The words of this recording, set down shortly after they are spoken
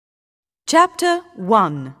Chapter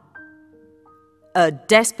 1. A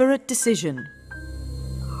Desperate Decision.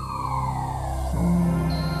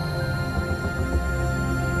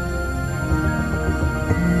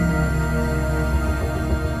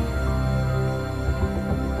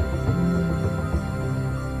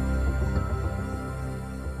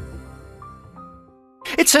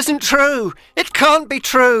 It isn't true! It can't be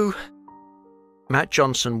true! Matt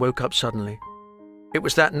Johnson woke up suddenly. It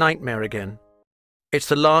was that nightmare again. It's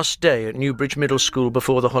the last day at Newbridge Middle School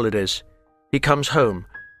before the holidays. He comes home.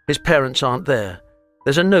 His parents aren't there.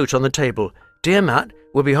 There's a note on the table. "Dear Matt,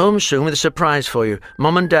 we'll be home soon with a surprise for you.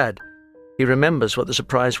 Mom and Dad." He remembers what the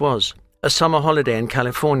surprise was. A summer holiday in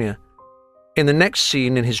California. In the next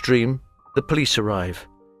scene in his dream, the police arrive.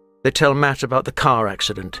 They tell Matt about the car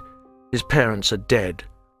accident. His parents are dead.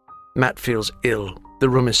 Matt feels ill. The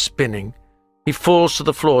room is spinning. He falls to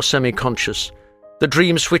the floor semi-conscious. The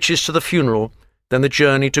dream switches to the funeral, then the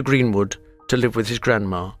journey to Greenwood to live with his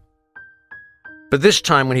grandma. But this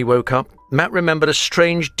time when he woke up, Matt remembered a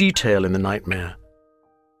strange detail in the nightmare.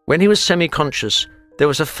 When he was semi-conscious, there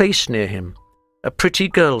was a face near him, a pretty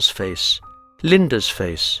girl's face, Linda's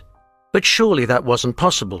face. But surely that wasn't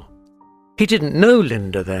possible. He didn't know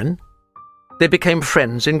Linda then. They became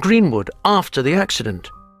friends in Greenwood after the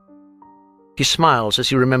accident. He smiles as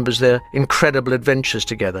he remembers their incredible adventures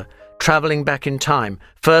together, travelling back in time,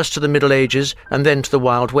 first to the Middle Ages and then to the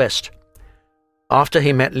Wild West. After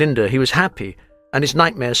he met Linda, he was happy, and his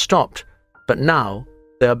nightmares stopped. But now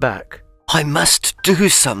they are back. I must do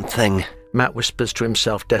something, Matt whispers to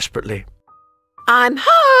himself desperately. I'm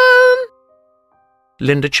home!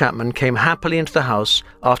 Linda Chapman came happily into the house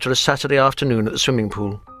after a Saturday afternoon at the swimming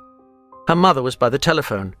pool. Her mother was by the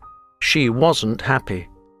telephone. She wasn't happy.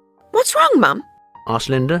 What's wrong, Mum? Asked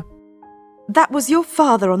Linda. That was your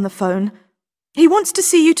father on the phone. He wants to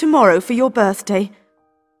see you tomorrow for your birthday.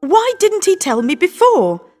 Why didn't he tell me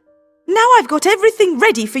before? Now I've got everything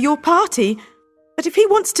ready for your party. But if he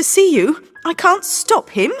wants to see you, I can't stop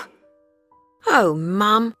him. Oh,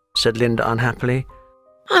 Mum, Said Linda unhappily.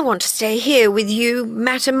 I want to stay here with you,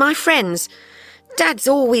 Matt and my friends. Dad's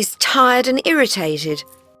always tired and irritated.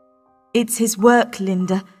 It's his work,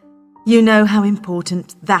 Linda. You know how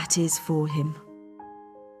important that is for him.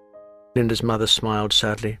 Linda's mother smiled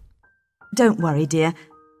sadly. Don't worry, dear.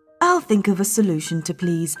 I'll think of a solution to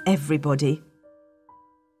please everybody.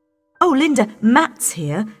 Oh, Linda, Matt's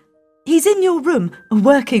here. He's in your room,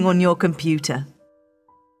 working on your computer.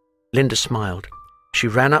 Linda smiled. She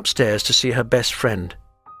ran upstairs to see her best friend.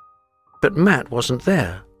 But Matt wasn't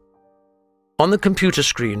there. On the computer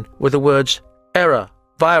screen were the words, "Error,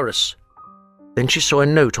 virus." Then she saw a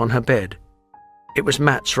note on her bed. It was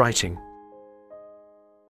Matt's writing.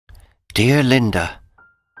 Dear Linda,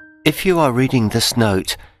 if you are reading this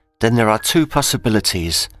note, then there are two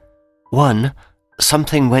possibilities. 1,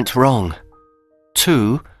 something went wrong.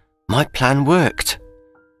 2, my plan worked.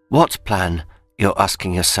 What plan, you're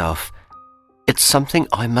asking yourself? It's something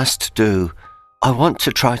I must do. I want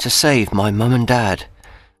to try to save my mum and dad.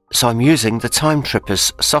 So I'm using the Time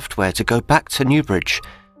Trippers software to go back to Newbridge,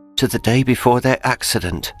 to the day before their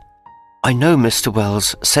accident. I know Mr.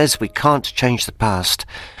 Wells says we can't change the past,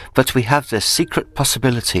 but we have this secret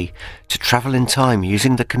possibility to travel in time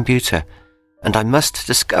using the computer, and I must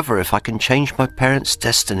discover if I can change my parents'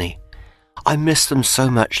 destiny. I miss them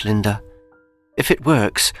so much, Linda. If it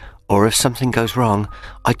works, or if something goes wrong,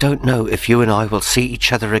 I don't know if you and I will see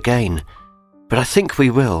each other again. But I think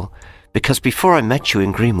we will, because before I met you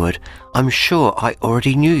in Greenwood, I'm sure I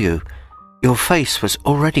already knew you. Your face was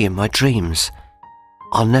already in my dreams.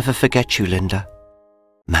 I'll never forget you, Linda.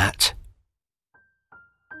 Matt.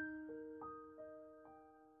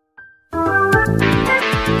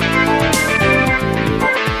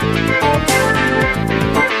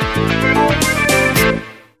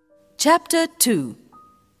 Chapter 2.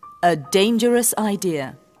 A Dangerous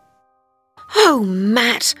Idea. Oh,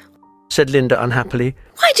 Matt, Said Linda unhappily.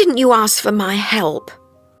 why didn't you ask for my help?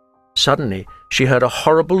 Suddenly, she heard a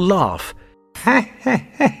horrible laugh.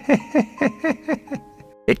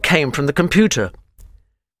 It came from the computer.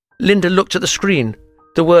 Linda looked at the screen.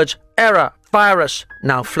 The words, "Error, virus,"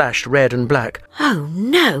 now flashed red and black. Oh,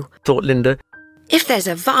 no. Thought Linda. If there's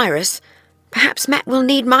a virus, perhaps Matt will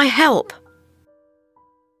need my help.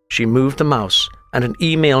 She moved the mouse, and an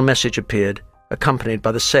email message appeared, accompanied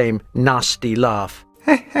by the same nasty laugh.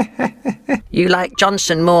 You like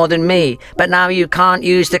Johnson more than me, but now you can't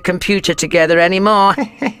use the computer together anymore.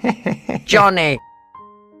 Johnny.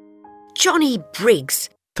 Johnny Briggs.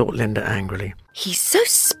 Thought Linda angrily. He's so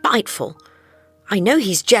spiteful. I know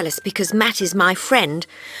he's jealous because Matt is my friend,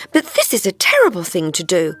 but this is a terrible thing to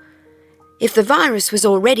do. If the virus was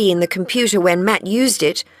already in the computer when Matt used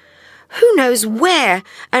it, who knows where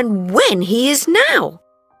and when he is now?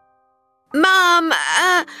 Mum,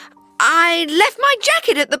 I left my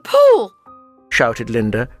jacket at the pool, shouted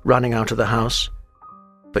Linda, running out of the house.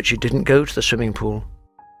 But she didn't go to the swimming pool.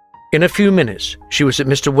 In a few minutes, she was at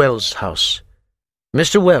Mr. Wells' house.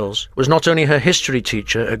 Mr. Wells was not only her history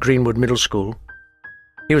teacher at Greenwood Middle School,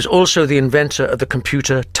 he was also the inventor of the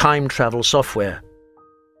computer time travel software.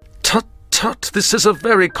 "Tut, tut, this is a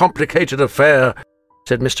very complicated affair,"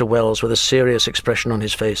 said Mr. Wells with a serious expression on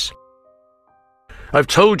his face. "I've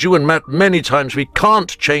told you and Matt many times we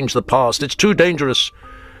can't change the past. It's too dangerous.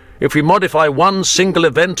 If we modify one single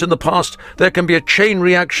event in the past, there can be a chain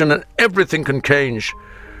reaction and everything can change.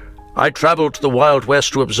 I travelled to the Wild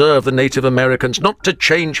West to observe the Native Americans, not to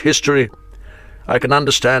change history. I can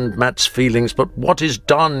understand Matt's feelings, but what is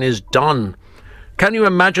done is done. Can you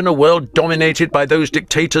imagine a world dominated by those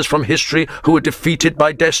dictators from history who were defeated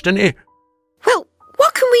by destiny?" Well,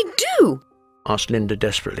 what can we do? asked Linda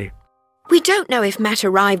desperately. We don't know if Matt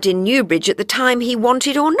arrived in Newbridge at the time he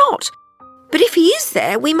wanted or not. But if he is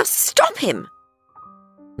there, we must stop him.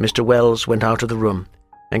 Mr. Wells went out of the room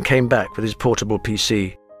and came back with his portable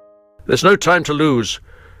PC. "There's no time to lose.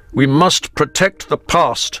 We must protect the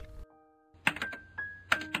past."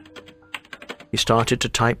 He started to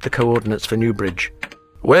type the coordinates for Newbridge.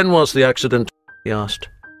 "When was the accident?" he asked.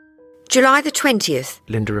 July the 20th.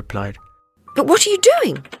 Linda replied. But what are you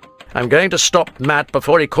doing? "I'm going to stop Matt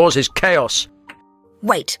before he causes chaos,"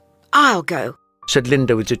 Wait, I'll go. said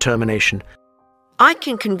Linda with determination. I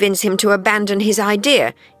can convince him to abandon his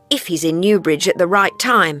idea if he's in Newbridge at the right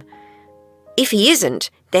time. If he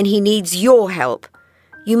isn't, then he needs your help.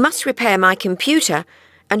 You must repair my computer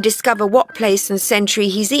and discover what place and century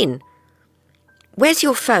he's in. Where's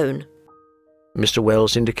your phone? Mr.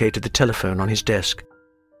 Wells indicated the telephone on his desk.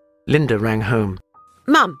 Linda rang home.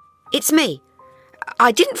 Mum, it's me.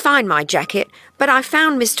 I didn't find my jacket, but I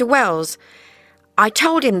found Mr. Wells. I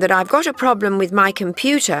told him that I've got a problem with my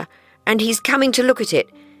computer and he's coming to look at it.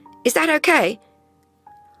 Is that okay?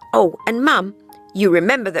 Oh, and Mum, you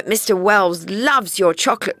remember that Mr. Wells loves your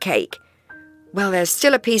chocolate cake. Well, there's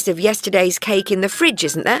still a piece of yesterday's cake in the fridge,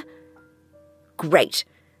 isn't there? Great.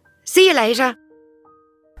 See you later.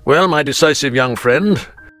 "Well, my decisive young friend,"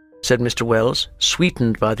 said Mr. Wells,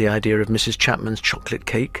 sweetened by the idea of Mrs. Chapman's chocolate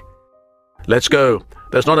cake. "Let's go.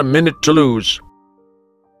 There's not a minute to lose."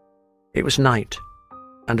 It was night,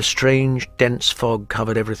 and a strange, dense fog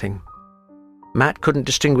covered everything. Matt couldn't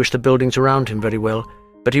distinguish the buildings around him very well,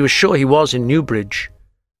 but he was sure he was in Newbridge.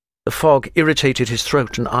 The fog irritated his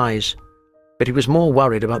throat and eyes, but he was more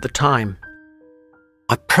worried about the time.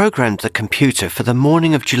 I programmed the computer for the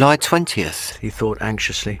morning of July 20th. He thought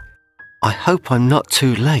anxiously. I hope I'm not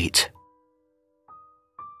too late.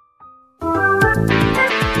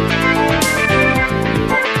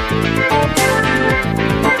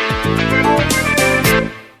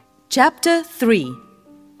 Chapter 3.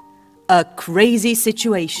 A Crazy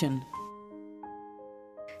Situation.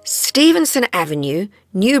 Stevenson Avenue,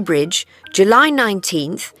 Newbridge, July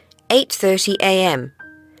 19th, 8:30 a.m.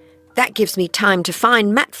 That gives me time to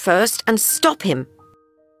find Matt first and stop him.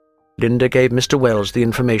 Linda gave Mr. Wells the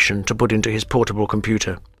information to put into his portable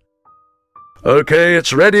computer. "Okay,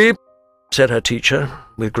 it's ready," said her teacher,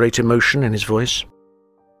 with great emotion in his voice.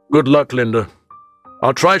 "Good luck, Linda.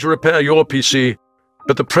 I'll try to repair your PC,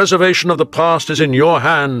 but the preservation of the past is in your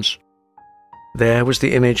hands." There was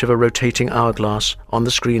the image of a rotating hourglass on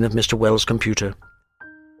the screen of Mr. Wells' computer.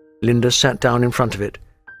 Linda sat down in front of it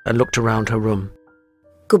and looked around her room.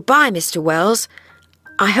 Goodbye, Mr. Wells.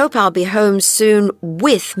 I hope I'll be home soon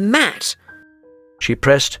with Matt. She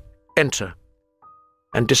pressed Enter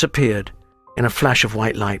and disappeared in a flash of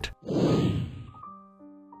white light.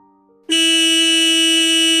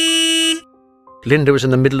 Linda was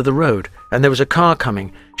in the middle of the road, and there was a car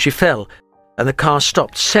coming. She fell, and the car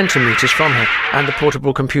stopped centimetres from her and the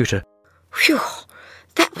portable computer. Phew,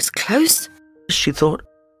 that was close. She thought.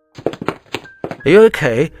 "Are you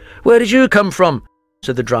okay? Where did you come from?"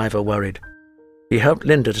 said the driver, worried. He helped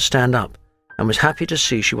Linda to stand up and was happy to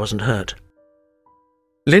see she wasn't hurt.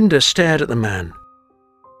 Linda stared at the man.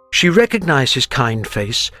 She recognised his kind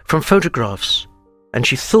face from photographs, and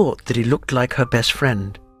she thought that he looked like her best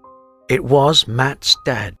friend. It was Matt's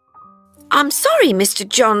dad. I'm sorry, Mr.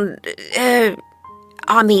 John...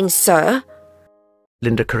 sir.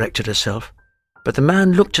 Linda corrected herself, but the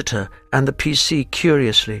man looked at her and the PC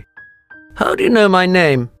curiously. "How do you know my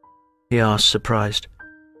name?" he asked, surprised.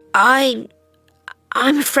 I'm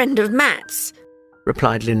a friend of Matt's,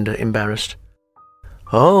 replied Linda, embarrassed.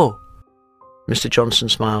 "Oh," Mr. Johnson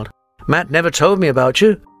smiled. "Matt never told me about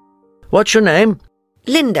you. What's your name?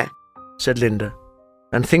 Linda. Said Linda,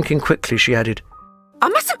 and thinking quickly she added, I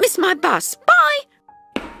mustn't miss my bus.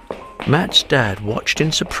 Bye. Matt's dad watched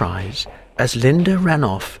in surprise as Linda ran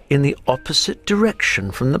off in the opposite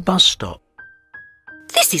direction from the bus stop.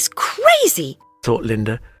 This is crazy, Thought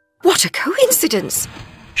Linda. What a coincidence.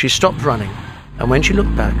 She stopped running, and when she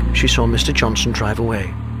looked back, she saw Mr. Johnson drive away.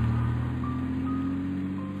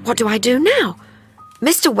 What do I do now?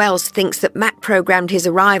 Mr. Wells thinks that Matt programmed his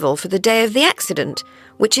arrival for the day of the accident,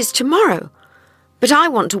 which is tomorrow. But I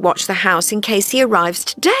want to watch the house in case he arrives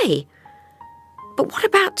today. But what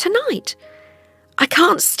about tonight? I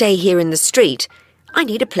can't stay here in the street. I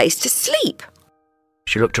need a place to sleep.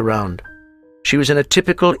 She looked around. She was in a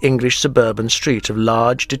typical English suburban street of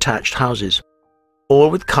large detached houses, all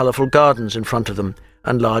with colourful gardens in front of them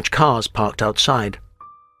and large cars parked outside.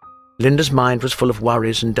 Linda's mind was full of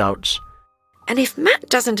worries and doubts. And if Matt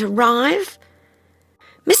doesn't arrive?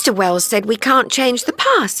 Mr. Wells said we can't change the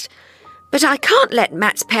past. But I can't let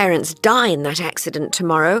Matt's parents die in that accident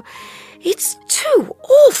tomorrow. It's too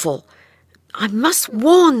awful. I must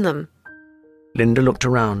warn them. Linda looked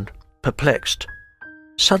around, perplexed.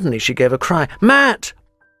 Suddenly she gave a cry. Matt!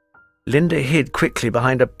 Linda hid quickly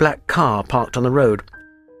behind a black car parked on the road.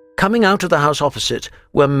 Coming out of the house opposite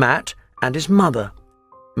were Matt and his mother.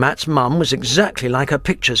 Matt's mum was exactly like her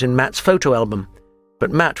pictures in Matt's photo album,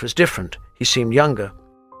 but Matt was different. He seemed younger.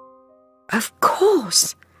 Of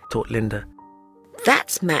course, thought Linda.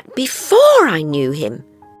 That's Matt before I knew him.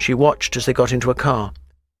 She watched as they got into a car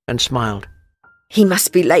and smiled. He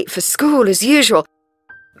must be late for school as usual.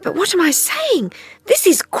 But what am I saying? This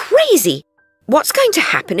is crazy. What's going to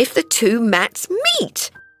happen if the two Matts meet?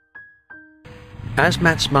 As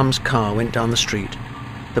Matt's mum's car went down the street,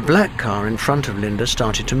 the black car in front of Linda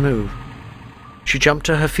started to move. She jumped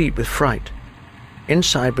to her feet with fright.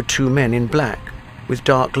 Inside were two men in black, with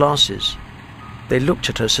dark glasses. They looked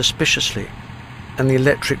at her suspiciously, and the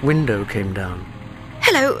electric window came down.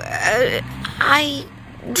 Hello, I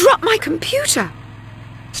dropped my computer,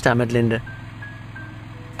 stammered Linda.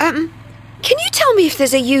 Can you tell me if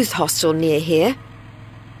there's a youth hostel near here?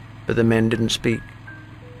 But the men didn't speak.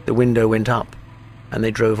 The window went up, and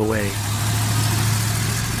they drove away.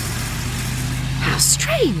 How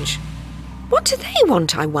strange. What do they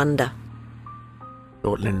want, I wonder?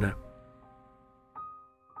 Thought Linda.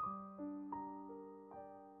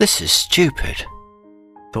 This is stupid,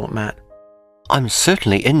 Thought Matt. I'm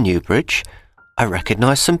certainly in Newbridge. I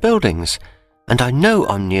recognise some buildings, and I know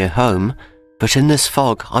I'm near home, but in this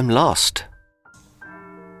fog I'm lost.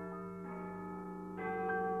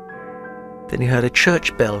 Then he heard a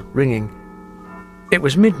church bell ringing. It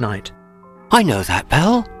was midnight. I know that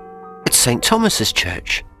bell. It's St. Thomas's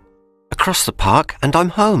Church. Across the park, and I'm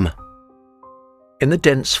home. In the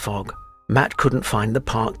dense fog, Matt couldn't find the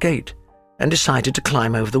park gate and decided to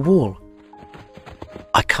climb over the wall.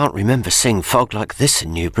 I can't remember seeing fog like this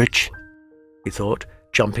in Newbridge, he thought,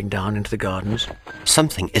 jumping down into the gardens.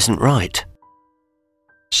 Something isn't right.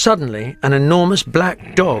 Suddenly, an enormous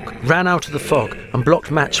black dog ran out of the fog and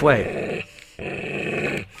blocked Matt's way.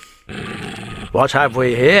 What have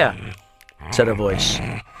we here? Said a voice,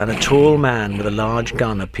 and a tall man with a large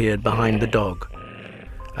gun appeared behind the dog.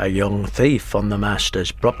 A young thief on the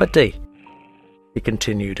master's property, he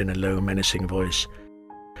continued in a low, menacing voice.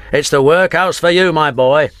 It's the workhouse for you, my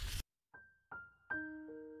boy.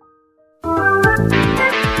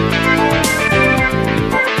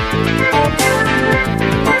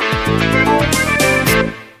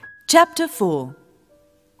 Chapter 4.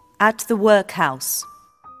 At the Workhouse.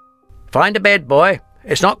 Find a bed, boy.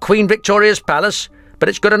 It's not Queen Victoria's palace, but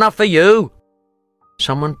it's good enough for you.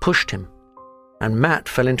 Someone pushed him, and Matt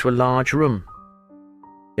fell into a large room.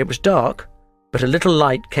 It was dark, but a little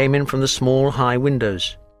light came in from the small, high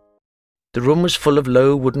windows. The room was full of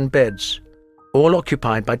low wooden beds, all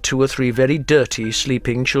occupied by 2 or 3 very dirty,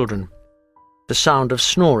 sleeping children. The sound of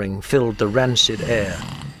snoring filled the rancid air.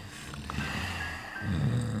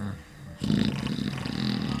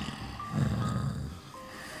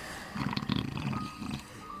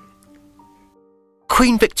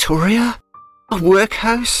 Queen Victoria? A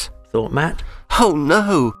workhouse? Thought Matt. Oh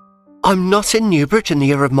no! I'm not in Newbridge in the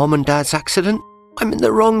year of Mom and Dad's accident. I'm in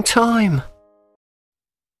the wrong time.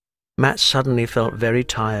 Matt suddenly felt very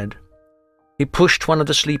tired. He pushed one of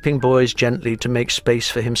the sleeping boys gently to make space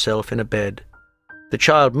for himself in a bed. The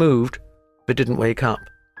child moved, but didn't wake up.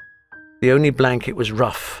 The only blanket was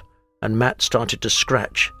rough, and Matt started to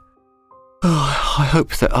scratch. Oh, I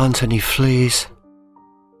hope there aren't any fleas,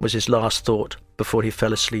 was his last thought before he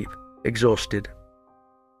fell asleep, exhausted.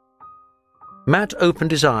 Matt opened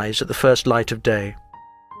his eyes at the first light of day.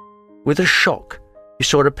 With a shock, He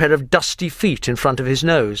saw a pair of dusty feet in front of his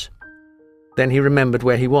nose. Then he remembered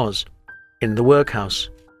where he was, in the workhouse.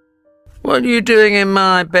 "What are you doing in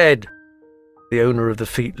my bed?" The owner of the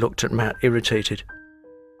feet looked at Matt, irritated.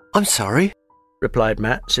 I'm sorry, Replied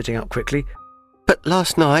Matt, sitting up quickly. but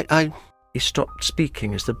last night He stopped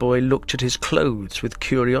speaking as the boy looked at his clothes with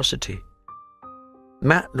curiosity.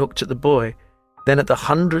 Matt looked at the boy, then at the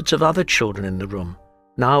hundreds of other children in the room,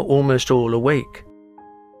 now almost all awake.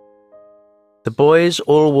 The boys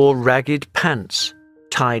all wore ragged pants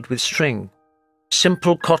tied with string,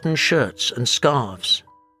 simple cotton shirts and scarves.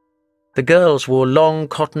 The girls wore long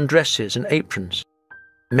cotton dresses and aprons.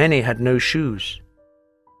 Many had no shoes.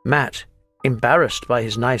 Matt, embarrassed by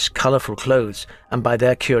his nice, colourful clothes and by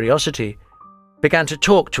their curiosity, began to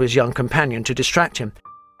talk to his young companion to distract him.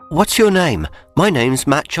 What's your name? My name's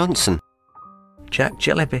Matt Johnson. Jack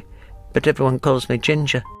Jellyby, but everyone calls me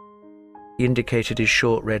Ginger. He indicated his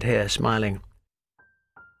short red hair, smiling.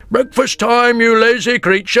 "Breakfast time, you lazy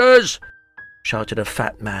creatures!" shouted a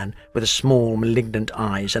fat man with small, malignant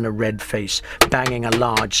eyes and a red face, banging a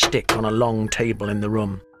large stick on a long table in the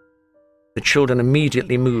room. The children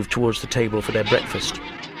immediately moved towards the table for their breakfast.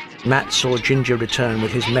 Matt saw Ginger return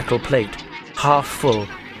with his metal plate, half full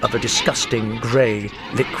of a disgusting grey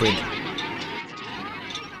liquid.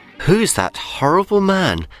 Who's that horrible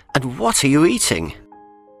man, and what are you eating?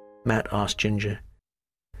 Matt asked Ginger.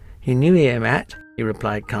 "You're new here, Matt," he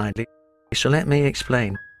replied kindly, "so let me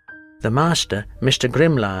explain. The master, Mr.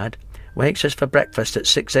 Grimlard, wakes us for breakfast at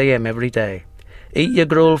 6 a.m. every day. Eat your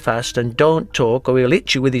gruel fast and don't talk or he'll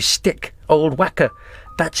hit you with his stick, old whacker.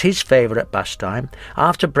 That's his favourite pastime.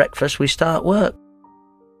 After breakfast we start work."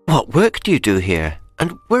 What work do you do here,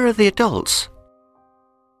 and where are the adults?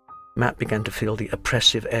 Matt began to feel the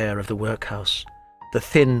oppressive air of the workhouse. The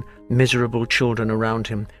thin, miserable children around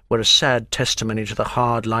him were a sad testimony to the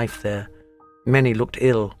hard life there. Many looked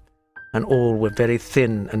ill, and all were very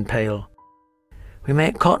thin and pale. "We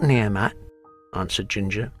make cotton here, Matt," answered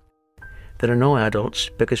Ginger. "There are no adults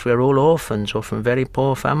because we're all orphans or from very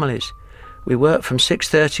poor families. We work from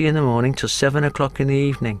 6:30 in the morning till 7 o'clock in the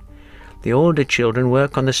evening. The older children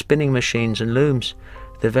work on the spinning machines and looms.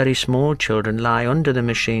 The very small children lie under the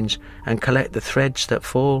machines and collect the threads that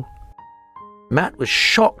fall." Matt was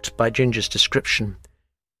shocked by Ginger's description.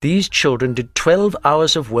 These children did 12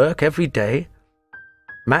 hours of work every day.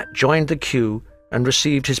 Matt joined the queue and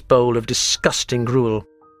received his bowl of disgusting gruel.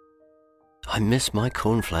 I miss my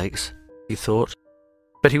cornflakes, he thought.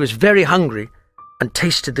 But he was very hungry and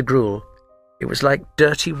tasted the gruel. It was like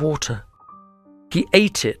dirty water. He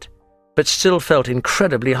ate it, but still felt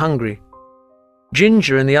incredibly hungry.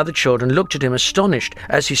 Ginger and the other children looked at him astonished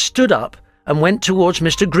as he stood up and went towards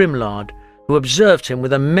Mr. Grimlard, who observed him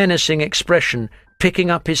with a menacing expression,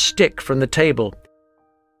 picking up his stick from the table.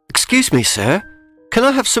 Excuse me, sir. Can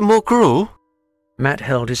I have some more gruel? Matt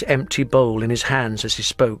held his empty bowl in his hands as he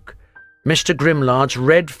spoke. Mr. Grimlard's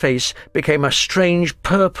red face became a strange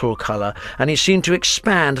purple colour, and he seemed to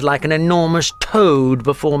expand like an enormous toad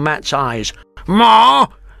before Matt's eyes. "Ma!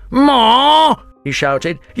 Ma!" he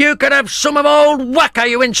shouted. "You can have some of old Whacker,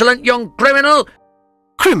 you insolent young criminal!"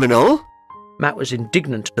 Criminal? Matt was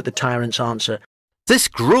indignant at the tyrant's answer. This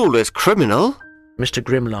gruel is criminal. Mr.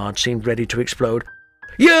 Grimlard seemed ready to explode.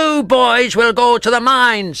 "You boys will go to the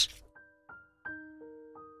mines!"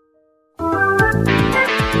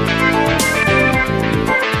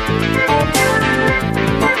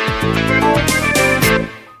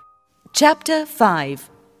 Chapter 5.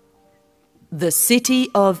 The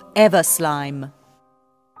City of Everslime.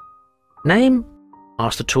 "Name?"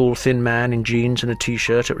 asked the tall, thin man in jeans and a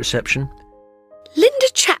T-shirt at reception. Linda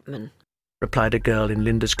Chapman. Replied a girl in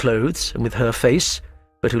Linda's clothes and with her face,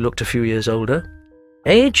 but who looked a few years older.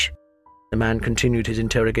 "Age?" The man continued his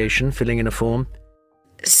interrogation, filling in a form.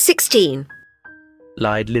 16.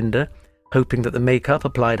 Lied Linda, hoping that the makeup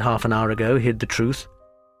applied half an hour ago hid the truth.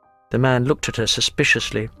 The man looked at her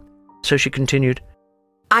suspiciously, so she continued.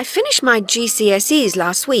 I finished my GCSEs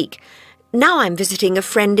last week. Now I'm visiting a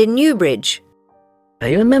friend in Newbridge. "Are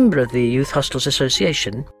you a member of the Youth Hostels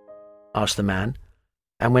Association?" asked the man,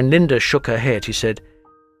 and when Linda shook her head, he said,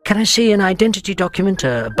 "Can I see an identity document,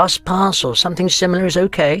 a bus pass or something similar is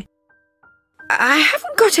okay?" I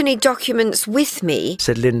haven't got any documents with me,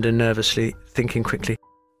 said Linda nervously, thinking quickly.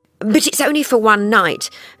 but it's only for one night.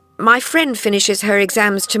 My friend finishes her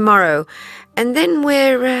exams tomorrow, and then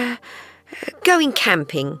we're going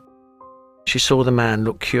camping. She saw the man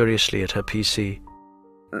look curiously at her PC.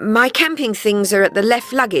 My camping things are at the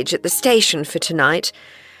left luggage at the station for tonight,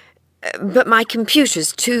 but my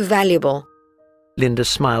computer's too valuable. Linda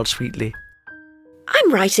smiled sweetly.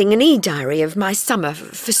 I'm writing an e-diary of my summer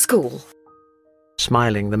for school.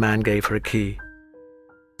 Smiling, the man gave her a key.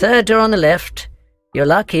 Third door on the left. You're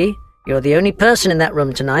lucky. You're the only person in that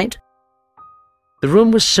room tonight. The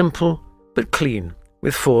room was simple but clean,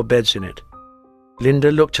 with 4 beds in it.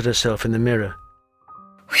 Linda looked at herself in the mirror.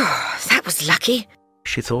 Whew, that was lucky.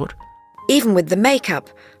 She thought. Even with the makeup,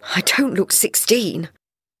 I don't look 16.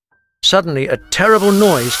 Suddenly, a terrible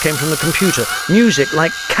noise came from the computer. Music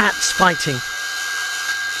like cats fighting.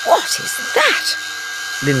 What is that?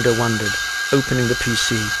 Linda wondered, opening the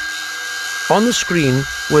PC. On the screen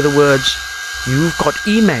were the words, "You've got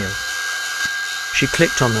email." She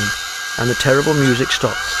clicked on them, and the terrible music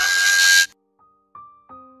stopped.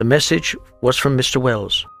 The message was from Mr.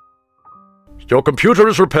 Wells. "Your computer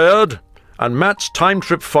is repaired, and Matt's time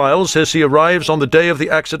trip file says he arrives on the day of the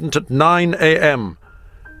accident at 9 a.m.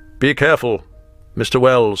 Be careful, Mr.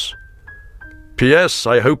 Wells. P.S.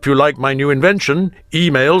 I hope you like my new invention,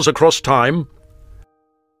 emails across time."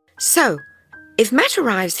 So, if Matt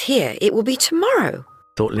arrives here, it will be tomorrow,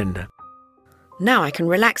 thought Linda. Now I can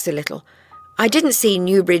relax a little. I didn't see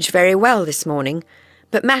Newbridge very well this morning,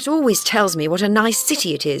 but Matt always tells me what a nice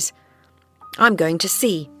city it is. I'm going to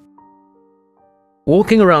see.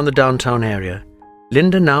 Walking around the downtown area,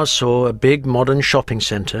 Linda now saw a big modern shopping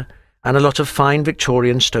centre and a lot of fine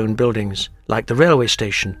Victorian stone buildings, like the railway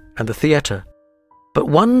station and the theatre. But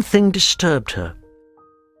one thing disturbed her.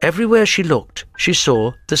 Everywhere she looked, she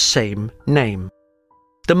saw the same name.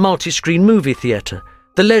 The multi-screen movie theatre,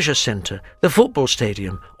 the leisure centre, the football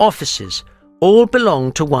stadium, offices, all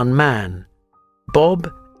belonged to one man,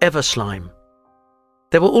 Bob Everslime.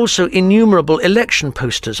 There were also innumerable election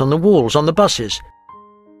posters on the walls on the buses.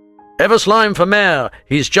 "Everslime for mayor,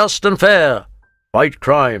 he's just and fair. Fight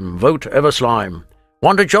crime, vote Everslime.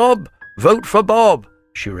 Want a job? Vote for Bob,"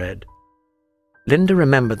 she read. Linda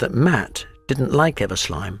remembered that Matt didn't like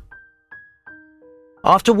Everslime.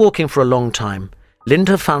 After walking for a long time,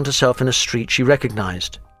 Linda found herself in a street she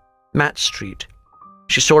recognised, Matt's Street.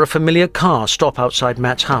 She saw a familiar car stop outside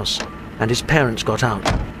Matt's house, and his parents got out.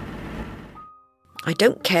 I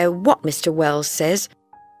don't care what Mr. Wells says,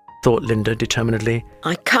 thought Linda determinedly.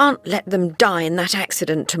 I can't let them die in that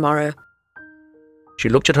accident tomorrow. She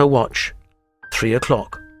looked at her watch. 3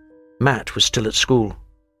 o'clock. Matt was still at school.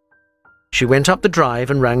 She went up the drive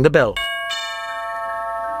and rang the bell.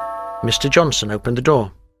 Mr. Johnson opened the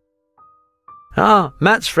door. "Ah,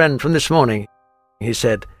 Matt's friend from this morning," he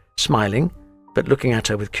said, smiling, but looking at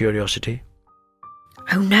her with curiosity.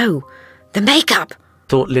 Oh no, the makeup!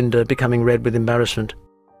 Thought Linda, becoming red with embarrassment.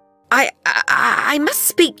 I must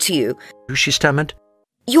speak to you. She stammered.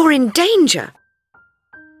 You're in danger.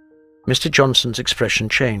 Mr. Johnson's expression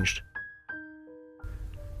changed.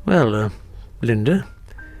 "Well, Linda,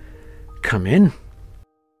 come in."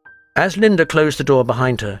 As Linda closed the door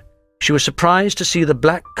behind her, she was surprised to see the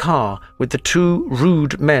black car with the 2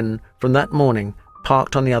 rude men from that morning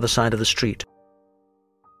parked on the other side of the street.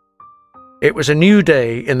 It was a new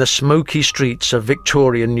day in the smoky streets of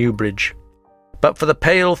Victorian Newbridge. But for the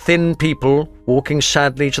pale, thin people walking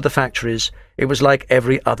sadly to the factories, it was like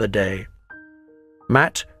every other day.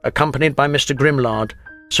 Matt, accompanied by Mr. Grimlard,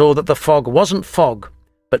 saw that the fog wasn't fog,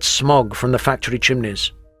 but smog from the factory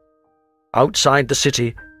chimneys. Outside the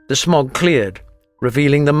city, the smog cleared,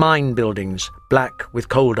 revealing the mine buildings, black with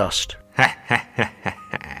coal dust.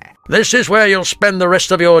 "This is where you'll spend the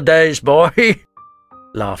rest of your days, boy,"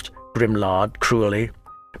 laughed Grimlard cruelly.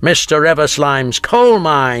 "Mr. Everslime's coal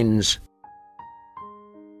mines."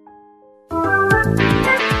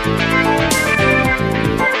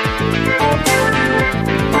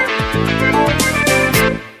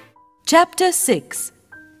 Chapter 6.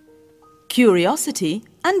 Curiosity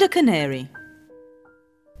and a Canary.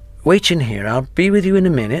 "Wait in here, I'll be with you in a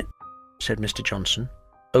minute," said Mr. Johnson,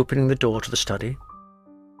 opening the door to the study.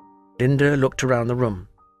 Linda looked around the room.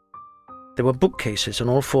 There were bookcases on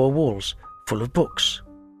all 4 walls, full of books.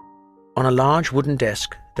 On a large wooden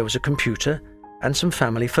desk there was a computer and some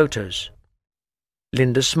family photos.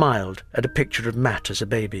 Linda smiled at a picture of Matt as a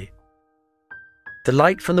baby. The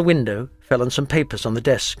light from the window fell on some papers on the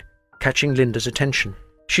desk, catching Linda's attention.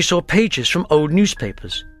 She saw pages from old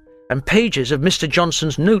newspapers and pages of Mr.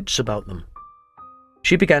 Johnson's notes about them.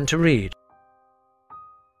 She began to read.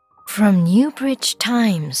 From Newbridge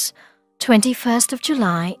Times, 21st of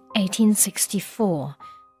July, 1864.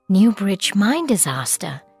 Newbridge mine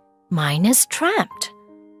disaster. Miners trapped.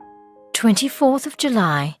 24th of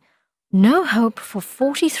July. No hope for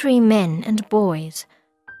 43 men and boys.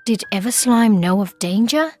 Did Everslime know of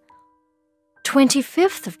danger?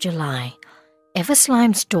 25th of July.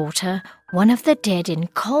 Everslime's daughter, one of the dead in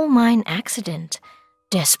coal mine accident.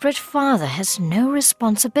 Desperate father has no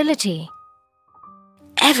responsibility.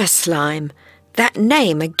 Everslime, That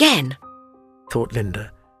name again. thought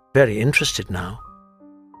Linda, very interested now.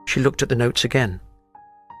 She looked at the notes again.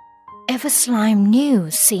 Everslime knew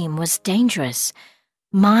Seam was dangerous.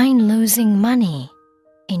 Mine losing money.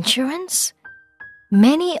 Insurance?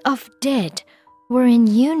 Many of dead were in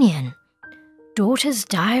union. Daughter's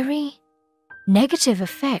diary? Negative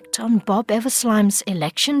effect on Bob Everslime's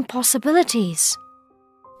election possibilities.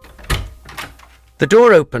 The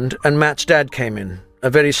door opened and Matt's dad came in, a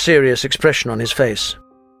very serious expression on his face.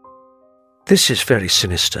 This is very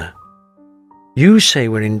sinister. You say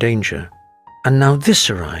we're in danger, and now this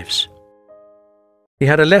arrives. He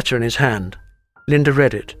had a letter in his hand. Linda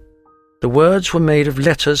read it. The words were made of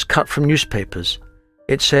letters cut from newspapers.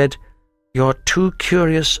 It said, "You're too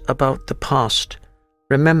curious about the past.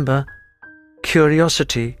 Remember,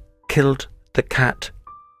 curiosity killed the cat."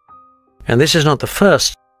 "And this is not the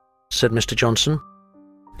first," said Mr. Johnson.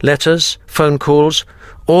 "Letters, phone calls,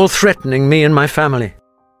 all threatening me and my family."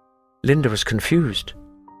 Linda was confused.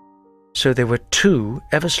 So there were two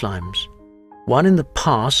Everslimes, one in the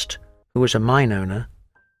past, who was a mine owner,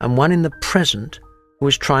 and one in the present, who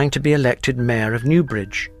was trying to be elected mayor of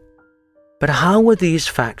Newbridge. But how were these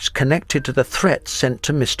facts connected to the threats sent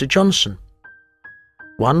to Mr. Johnson?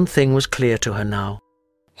 One thing was clear to her now.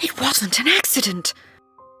 It wasn't an accident.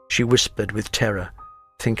 She whispered with terror,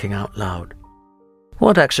 thinking out loud.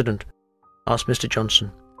 "What accident?" asked Mr.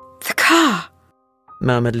 Johnson. The car.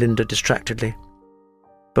 Murmured Linda distractedly.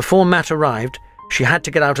 Before Matt arrived, she had to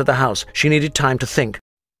get out of the house. She needed time to think.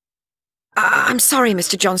 I'm sorry,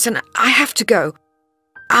 Mr. Johnson. I have to go.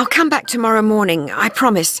 I'll come back tomorrow morning, I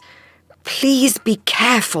promise. Please be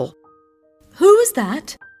careful. Who was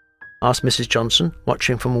that? Asked Mrs. Johnson,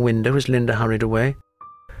 watching from a window as Linda hurried away.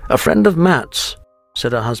 "A friend of Matt's,"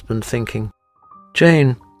 said her husband, thinking.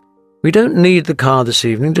 "Jane, we don't need the car this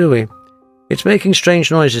evening, do we? It's making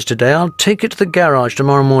strange noises today. I'll take it to the garage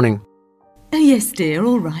tomorrow morning." Yes, dear,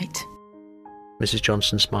 all right. Mrs.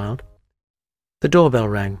 Johnson smiled. The doorbell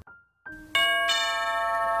rang.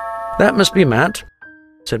 "That must be Matt,"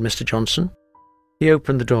 said Mr. Johnson. He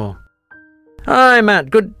opened the door. "Hi, Matt,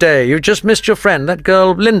 good day. You've just missed your friend, that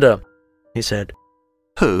girl, Linda," he said.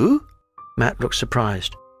 Who? Matt looked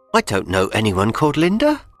surprised. I don't know anyone called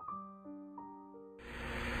Linda.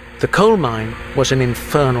 The coal mine was an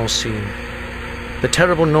infernal scene. The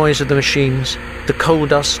terrible noise of the machines, the coal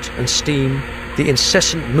dust and steam, the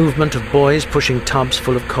incessant movement of boys pushing tubs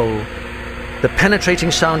full of coal. The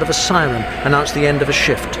penetrating sound of a siren announced the end of a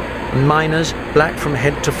shift, and miners, black from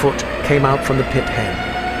head to foot, came out from the pit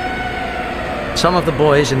head. Some of the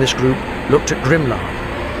boys in this group looked at Grimlard,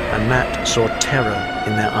 and Matt saw terror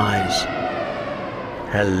in their eyes.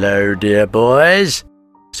 "Hello, dear boys,"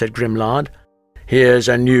 said Grimlard. "Here's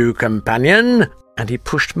a new companion," and he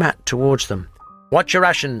pushed Matt towards them. "Watch your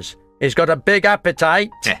rations. He's got a big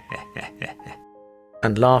appetite."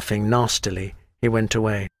 And laughing nastily, he went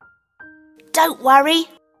away. Don't worry.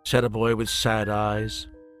 Said a boy with sad eyes.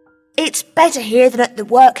 It's better here than at the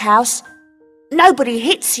workhouse. Nobody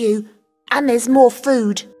hits you, and there's more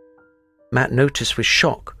food. Matt noticed with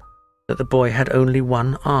shock that the boy had only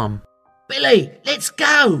one arm. "Billy, let's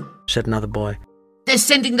go," Said another boy. "They're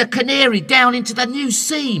sending the canary down into the new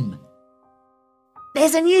seam."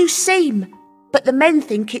 There's a new seam, but the men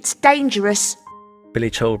think it's dangerous. Billy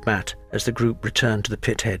told Matt as the group returned to the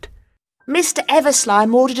pit head. Mr.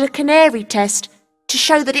 Everslime ordered a canary test to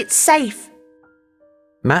show that it's safe.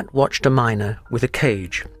 Matt watched a miner with a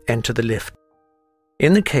cage enter the lift.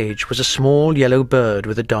 In the cage was a small yellow bird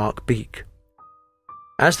with a dark beak.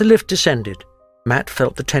 As the lift descended, Matt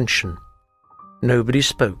felt the tension. Nobody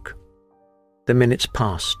spoke. The minutes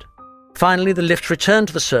passed. Finally, the lift returned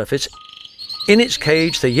to the surface. In its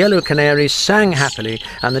cage, the yellow canary sang happily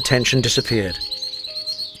and the tension disappeared.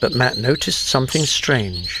 But Matt noticed something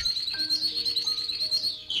strange.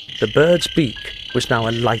 The bird's beak was now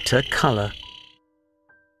a lighter colour.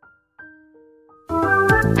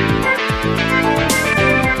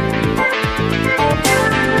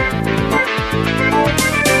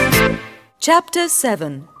 Chapter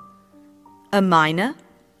 7. A miner,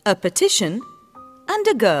 a petition, and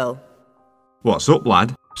a girl. "What's up,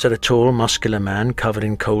 lad?" Said a tall, muscular man covered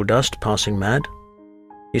in coal dust, passing Matt.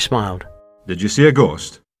 He smiled. "Did you see a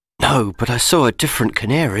ghost?" No, but I saw a different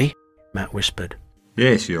canary. Matt whispered.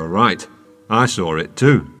 "Yes, you're right. I saw it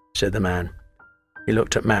too." Said the man. He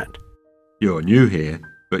looked at Matt. "You're new here,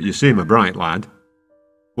 but you seem a bright lad.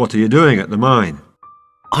 What are you doing at the mine?"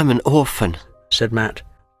 I'm an orphan. Said Matt.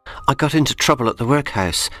 I got into trouble at the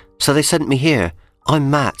workhouse, so they sent me here. I'm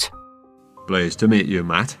Matt. "Pleased to meet you,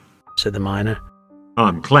 Matt. Said the miner.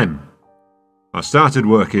 I'm Clem. I started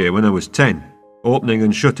work here when I was 10. opening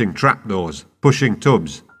and shutting trapdoors, pushing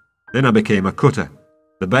tubs. Then I became a cutter,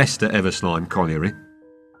 the best at Everslime Colliery.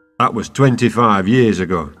 That was 25 years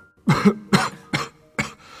ago.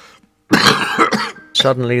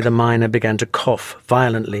 Suddenly the miner began to cough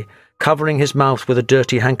violently, covering his mouth with a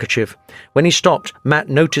dirty handkerchief. When he stopped, Matt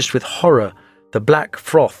noticed with horror the black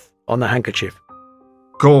froth on the handkerchief.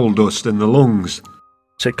 Coal dust in the lungs,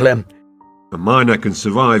 said Clem. A miner can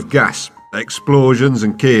survive gas, explosions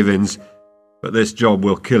and cave-ins, but this job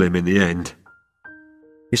will kill him in the end.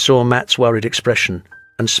 He saw Matt's worried expression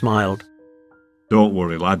and smiled. Don't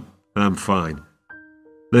worry, lad. I'm fine.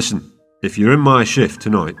 Listen, if you're in my shift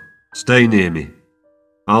tonight, stay near me.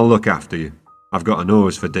 I'll look after you. I've got a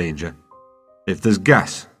nose for danger. If there's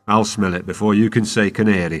gas, I'll smell it before you can say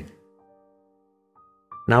canary.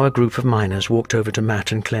 Now a group of miners walked over to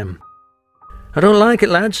Matt and Clem. I don't like it,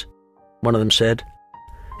 lads, one of them said.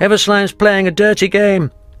 Everslime's playing a dirty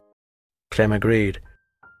game. Clem agreed.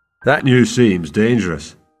 That new seam's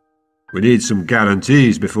dangerous. We need some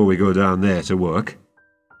guarantees before we go down there to work.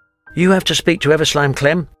 You have to speak to Everslime,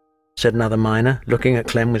 Clem, said another miner, looking at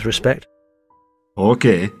Clem with respect.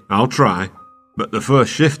 OK, I'll try, but the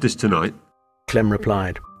first shift is tonight. Clem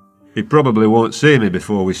replied. He probably won't see me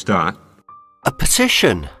before we start. A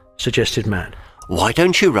petition, suggested Matt. Why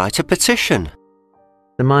don't you write a petition?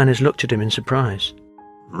 The miners looked at him in surprise.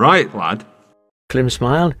 Right, lad. Clem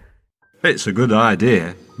smiled. It's a good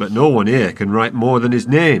idea, but no one here can write more than his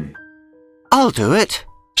name. I'll do it,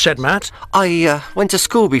 said Matt. I went to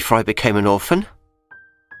school before I became an orphan.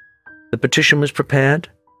 The petition was prepared.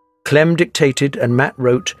 Clem dictated and Matt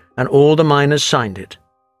wrote, and all the miners signed it.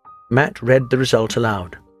 Matt read the result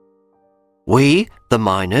aloud. We, the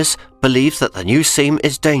miners, believe that the new seam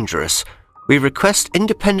is dangerous. We request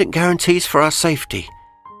independent guarantees for our safety.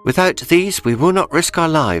 Without these, we will not risk our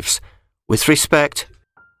lives. With respect...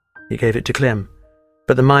 He gave it to Clem,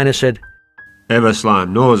 but the miner said,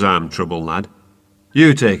 Everslime knows I'm trouble, lad.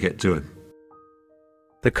 You take it to him.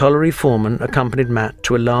 The colliery foreman accompanied Matt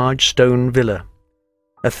to a large stone villa.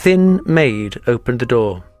 A thin maid opened the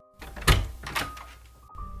door.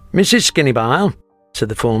 Mrs. Skinnybile, said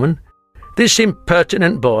the foreman, this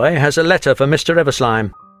impertinent boy has a letter for Mr.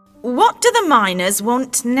 Everslime. What do the miners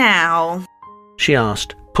want now? She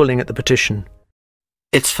asked, pulling at the petition.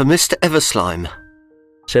 It's for Mr. Everslime,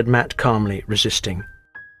 said Matt calmly, resisting.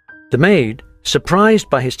 The maid, surprised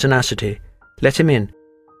by his tenacity, let him in.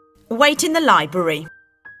 Wait in the library,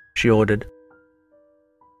 she ordered.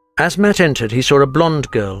 As Matt entered, he saw a blonde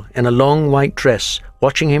girl in a long white dress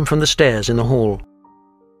watching him from the stairs in the hall.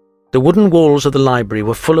 The wooden walls of the library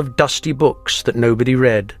were full of dusty books that nobody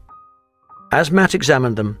read. As Matt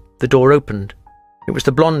examined them, the door opened. It was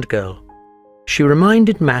the blonde girl. She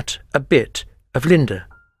reminded Matt a bit of Linda.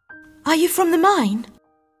 Are you from the mine?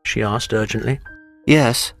 She asked urgently.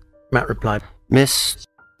 Yes, Matt replied. Miss...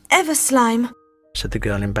 Everslime, said the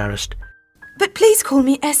girl, embarrassed. But please call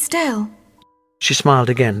me Estelle. She smiled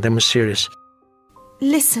again, then was serious.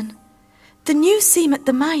 Listen, the new seam at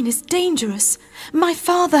the mine is dangerous. My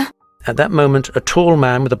father... At that moment, a tall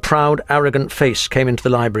man with a proud, arrogant face came into the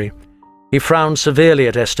library. He frowned severely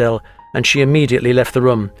at Estelle, and she immediately left the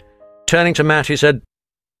room. Turning to Matt, he said,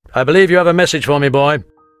 I believe you have a message for me, boy.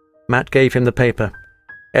 Matt gave him the paper.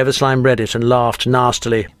 Everslime read it and laughed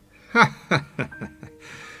nastily.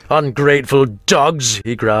 Ungrateful dogs,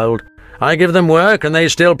 he growled. I give them work and they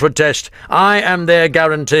still protest. I am their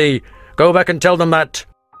guarantee. Go back and tell them that.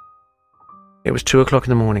 It was 2 o'clock in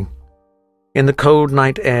the morning. In the cold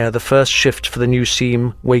night air, the first shift for the new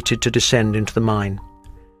seam waited to descend into the mine.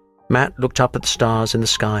 Matt looked up at the stars in the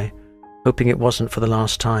sky, hoping it wasn't for the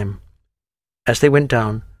last time. As they went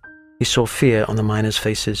down, he saw fear on the miners'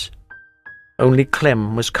 faces. Only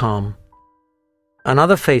Clem was calm.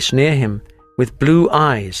 Another face near him, with blue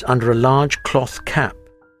eyes under a large cloth cap,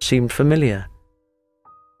 seemed familiar.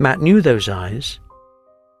 Matt knew those eyes.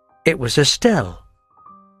 It was Estelle.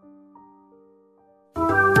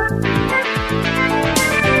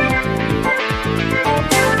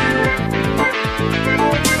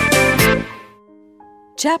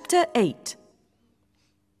 Chapter 8.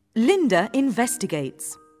 Linda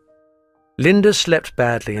investigates. Linda slept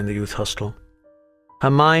badly in the youth hostel.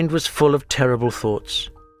 Her mind was full of terrible thoughts.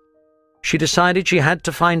 She decided she had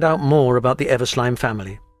to find out more about the Everslime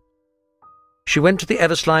family. She went to the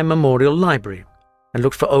Everslime Memorial Library and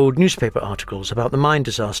looked for old newspaper articles about the mine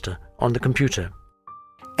disaster on the computer.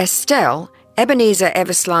 Estelle, Ebenezer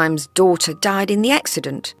Everslime's daughter, died in the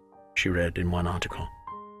accident, she read in one article.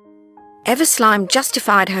 Everslime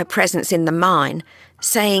justified her presence in the mine,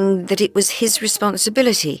 saying that it was his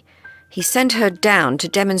responsibility. He sent her down to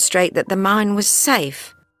demonstrate that the mine was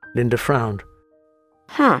safe. Linda frowned.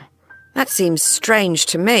 That seems strange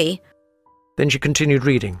to me. Then she continued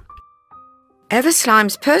reading.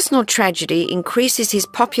 Everslime's personal tragedy increases his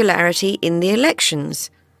popularity in the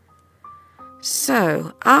elections.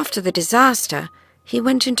 So, after the disaster, he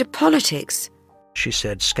went into politics. She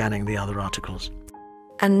said, scanning the other articles.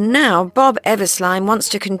 And now Bob Everslime wants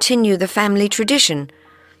to continue the family tradition.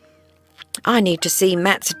 I need to see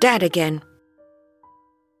Matt's dad again.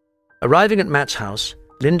 Arriving at Matt's house,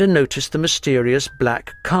 Linda noticed the mysterious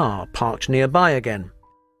black car parked nearby again.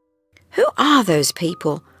 Who are those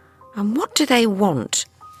people, and what do they want?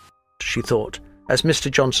 She thought, as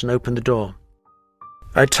Mr. Johnson opened the door.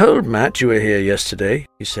 I told Matt you were here yesterday,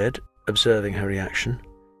 he said, observing her reaction.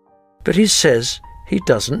 But he says he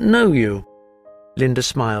doesn't know you. Linda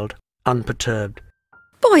smiled, unperturbed.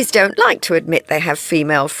 Boys don't like to admit they have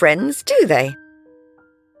female friends, do they?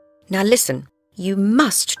 Now listen, you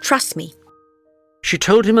must trust me. She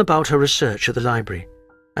told him about her research at the library,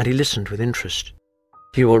 and he listened with interest.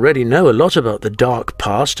 You already know a lot about the dark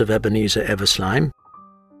past of Ebenezer Everslime,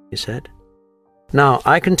 he said. Now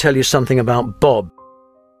I can tell you something about Bob.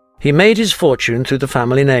 He made his fortune through the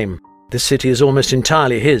family name. This city is almost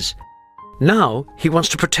entirely his. Now he wants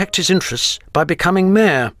to protect his interests by becoming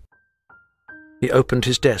mayor. He opened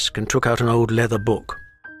his desk and took out an old leather book.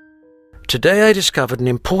 Today I discovered an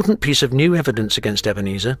important piece of new evidence against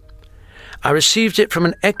Ebenezer. I received it from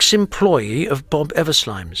an ex-employee of Bob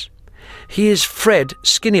Everslime's. He is Fred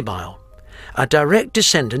Skinnybile, a direct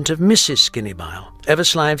descendant of Mrs. Skinnybile,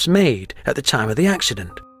 Everslime's maid at the time of the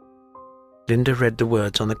accident. Linda read the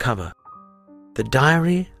words on the cover. The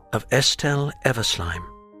Diary of Estelle Everslime.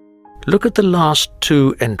 Look at the last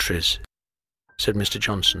two entries, said Mr.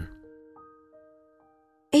 Johnson.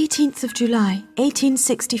 18th of July,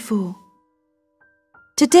 1864.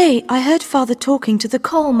 Today I heard Father talking to the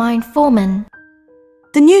Coal mine foreman.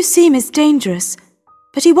 The new seam is dangerous,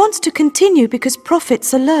 but he wants to continue because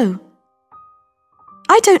profits are low.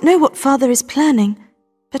 I don't know what Father is planning,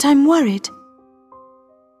 but I'm worried.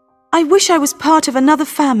 I wish I was part of another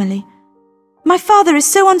family. My father is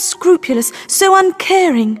so unscrupulous, so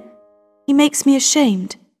uncaring. He makes me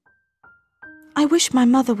ashamed. I wish my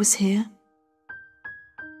mother was here.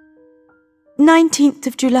 19th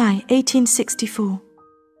of July, 1864.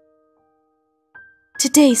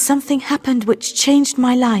 Today something happened which changed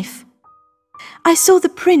my life. I saw the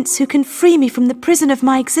prince who can free me from the prison of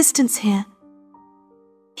my existence here.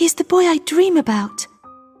 He is the boy I dream about.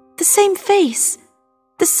 The same face,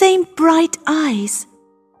 the same bright eyes.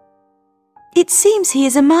 It seems he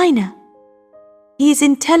is a miner. He is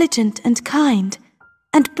intelligent and kind,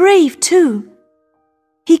 and brave too.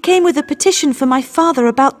 He came with a petition for my father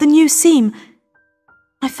about the new seam.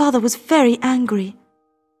 My father was very angry.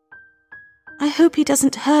 I hope he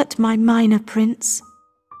doesn't hurt my miner prince.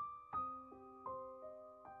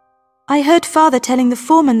 I heard Father telling the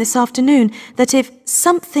foreman this afternoon that if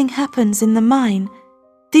something happens in the mine,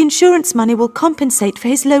 the insurance money will compensate for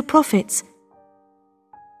his low profits.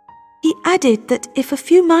 He added that if a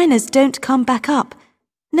few miners don't come back up,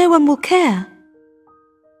 no one will care.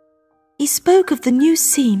 He spoke of the new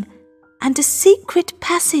seam and a secret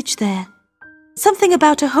passage there. Something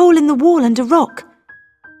about a hole in the wall and a rock.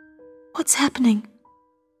 What's happening?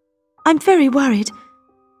 I'm very worried.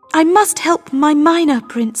 I must help my miner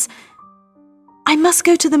prince. I must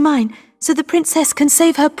go to the mine so the princess can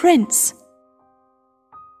save her prince.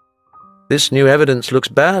 This new evidence looks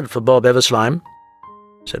bad for Bob Everslime,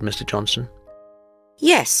 said Mr. Johnson.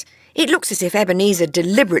 Yes, it looks as if Ebenezer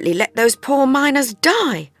deliberately let those poor miners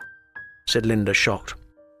die, said Linda, shocked.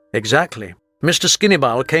 Exactly. Mr.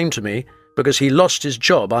 Skinnybile came to me because he lost his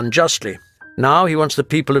job unjustly. Now he wants the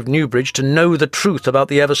people of Newbridge to know the truth about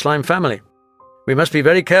the Everslime family. We must be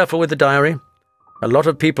very careful with the diary. A lot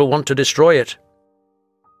of people want to destroy it.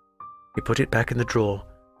 He put it back in the drawer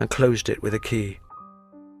and closed it with a key.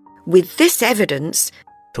 With this evidence,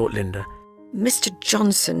 thought Linda, Mr.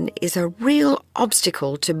 Johnson is a real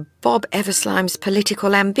obstacle to Bob Everslime's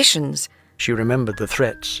political ambitions. She remembered the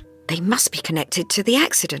threats. They must be connected to the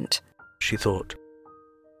accident, she thought.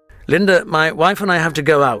 Linda, my wife and I have to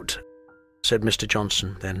go out, said Mr.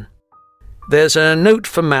 Johnson then. There's a note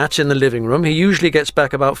for Matt in the living room. He usually gets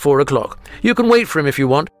back about 4 o'clock. You can wait for him if you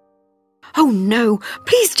want. Oh, no,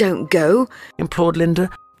 please don't go, implored Linda.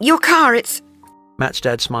 Your car, it's... Matt's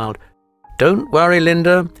dad smiled. Don't worry,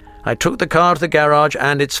 Linda. I took the car to the garage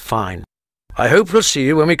and it's fine. I hope we'll see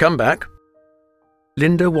you when we come back.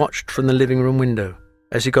 Linda watched from the living room window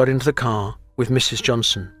as he got into the car with Mrs.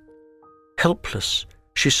 Johnson. Helpless,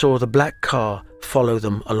 she saw the black car follow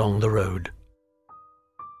them along the road.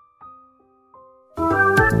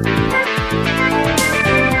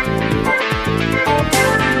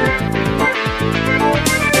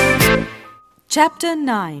 Chapter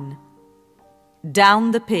 9.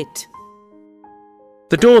 Down the Pit.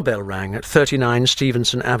 The doorbell rang at 39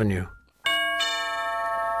 Stevenson Avenue.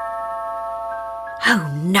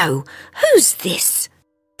 Oh no, who's this?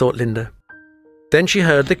 Thought Linda. Then she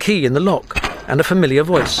heard the key in the lock and a familiar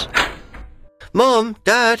voice. Mom,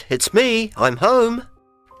 Dad, it's me. I'm home.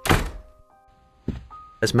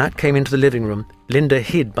 As Matt came into the living room, Linda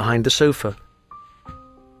hid behind the sofa.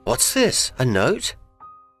 What's this? A note?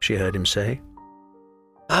 She heard him say.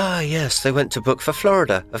 Ah, yes, they went to book for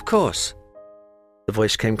Florida, of course. The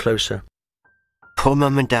voice came closer. Poor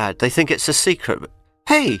Mum and Dad, they think it's a secret.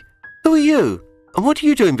 Hey, who are you? And what are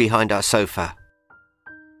you doing behind our sofa?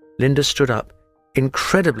 Linda stood up,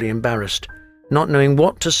 incredibly embarrassed, not knowing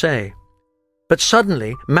what to say. But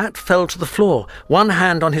suddenly, Matt fell to the floor, one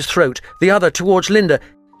hand on his throat, the other towards Linda.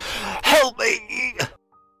 Help me!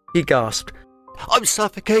 He gasped. I'm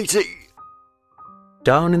suffocating.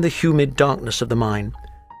 Down in the humid darkness of the mine,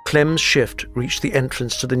 Clem's shift reached the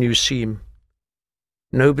entrance to the new seam.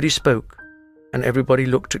 Nobody spoke, and everybody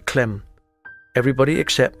looked at Clem. Everybody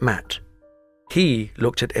except Matt. He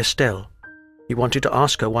looked at Estelle. He wanted to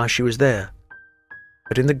ask her why she was there.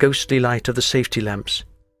 But in the ghostly light of the safety lamps,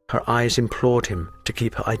 her eyes implored him to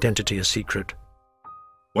keep her identity a secret.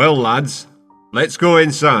 Well, lads, let's go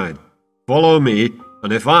inside. Follow me,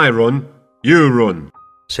 and if I run, you run,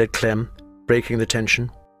 said Clem, breaking the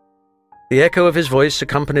tension. The echo of his voice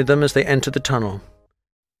accompanied them as they entered the tunnel.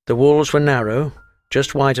 The walls were narrow,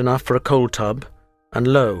 just wide enough for a coal tub, and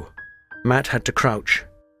low. Matt had to crouch.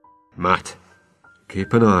 Matt,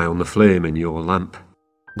 keep an eye on the flame in your lamp,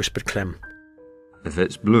 whispered Clem. If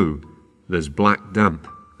it's blue, there's black damp,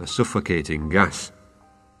 a suffocating gas.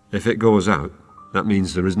 If it goes out, that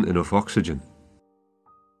means there isn't enough oxygen.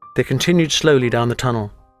 They continued slowly down the tunnel.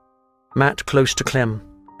 Matt close to Clem,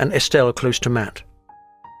 and Estelle close to Matt.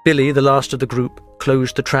 Billy, the last of the group,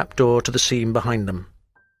 closed the trapdoor to the seam behind them.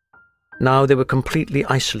 Now they were completely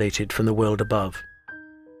isolated from the world above.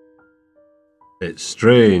 It's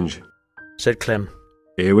strange, said Clem.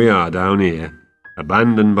 Here we are down here,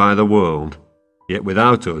 abandoned by the world, yet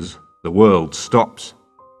without us, the world stops.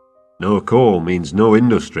 No coal means no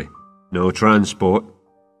industry, no transport,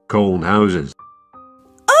 cold houses.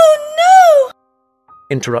 Oh no!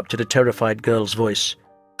 Interrupted a terrified girl's voice.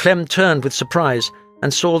 Clem turned with surprise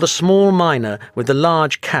and saw the small miner with the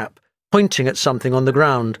large cap pointing at something on the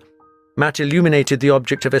ground. Matt illuminated the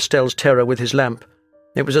object of Estelle's terror with his lamp.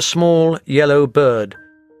 It was a small yellow bird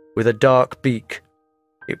with a dark beak.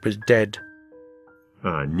 It was dead.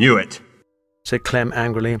 I knew it, said Clem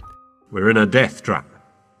angrily. We're in a death trap.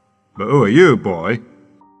 But who are you, boy?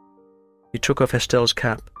 He took off Estelle's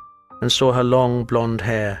cap and saw her long blonde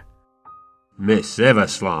hair. Miss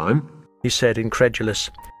Everslime, he said, incredulous.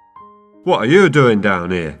 What are you doing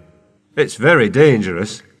down here? It's very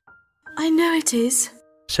dangerous. I know it is,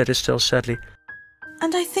 said Estelle sadly.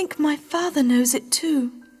 And I think my father knows it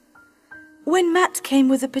too. When Matt came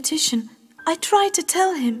with a petition, I tried to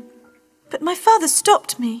tell him, but my father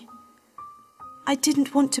stopped me. I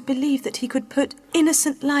didn't want to believe that he could put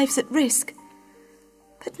innocent lives at risk.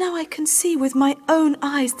 But now I can see with my own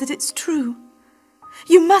eyes that it's true.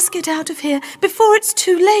 You must get out of here before it's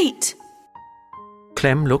too late.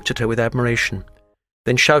 Clem looked at her with admiration,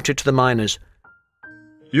 then shouted to the miners.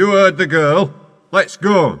 You heard the girl. Let's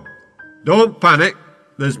go. Don't panic.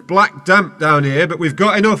 There's black damp down here, but we've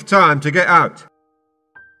got enough time to get out.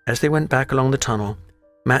 As they went back along the tunnel,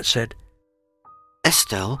 Matt said,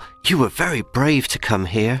 Estelle, you were very brave to come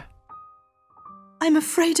here. I'm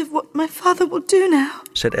afraid of what my father will do now,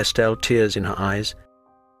 said Estelle, tears in her eyes.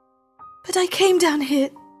 But I came down here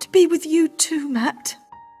to be with you too, Matt.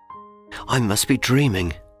 I must be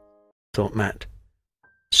dreaming, thought Matt.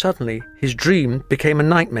 Suddenly, his dream became a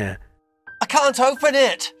nightmare. I can't open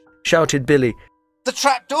it, shouted Billy. The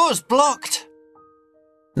trapdoor's blocked.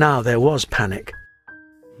 Now there was panic.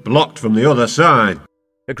 Blocked from the other side,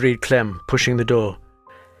 agreed Clem, pushing the door.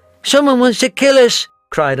 Someone wants to kill us,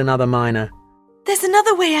 cried another miner. There's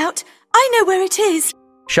another way out. I know where it is,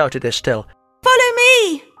 shouted Estelle. Follow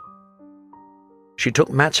me! She took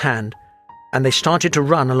Matt's hand, and they started to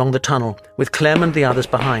run along the tunnel, with Clem and the others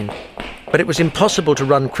behind. But it was impossible to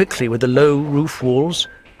run quickly with the low roof walls.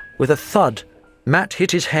 With a thud, Matt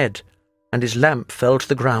hit his head, and his lamp fell to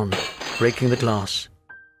the ground, breaking the glass.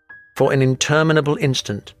 For an interminable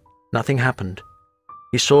instant, nothing happened.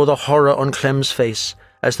 He saw the horror on Clem's face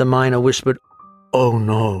as the miner whispered, "Oh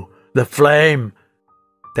no, the flame!"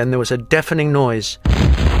 Then there was a deafening noise,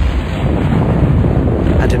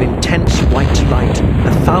 and an intense white light,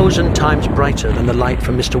 1,000 times brighter than the light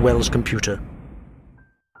from Mr. Wells' computer.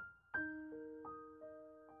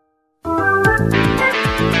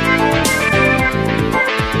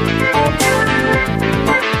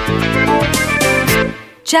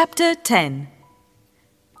 Chapter 10.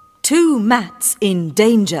 Two Matts in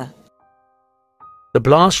Danger. The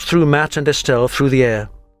blast threw Matt and Estelle through the air.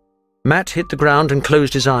 Matt hit the ground and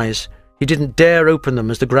closed his eyes. He didn't dare open them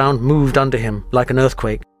as the ground moved under him like an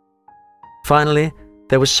earthquake. Finally,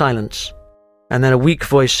 there was silence, and then a weak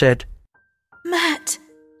voice said, Matt,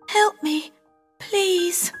 help me,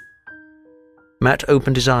 please. Matt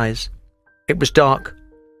opened his eyes. It was dark.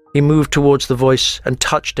 He moved towards the voice and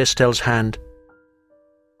touched Estelle's hand.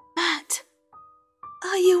 Matt,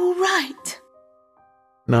 are you all right?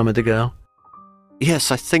 Murmured the girl.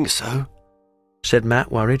 Yes, I think so. Said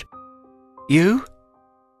Matt, worried. You?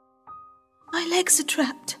 My legs are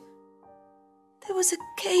trapped. There was a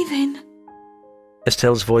cave-in.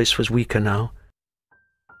 Estelle's voice was weaker now.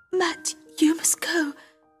 Matt, you must go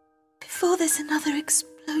before there's another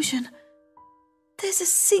explosion. There's a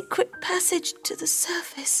secret passage to the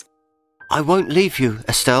surface. I won't leave you,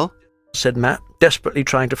 Estelle, said Matt, desperately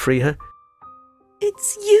trying to free her.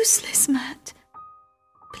 It's useless, Matt.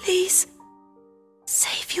 Please,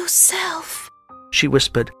 save yourself, she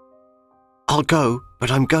whispered. I'll go,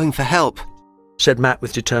 but I'm going for help, said Matt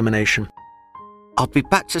with determination. I'll be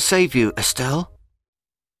back to save you, Estelle.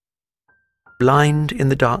 Blind in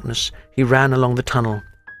the darkness, he ran along the tunnel.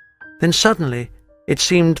 Then suddenly, it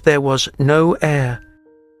seemed there was no air.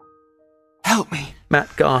 Help me, Matt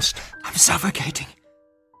gasped. I'm suffocating.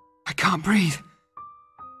 I can't breathe.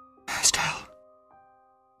 Estelle,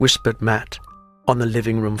 whispered Matt on the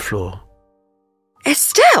living room floor.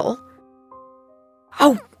 Estelle?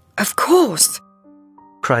 Oh, of course,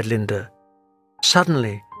 cried Linda.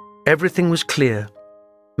 Suddenly, everything was clear.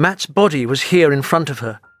 Matt's body was here in front of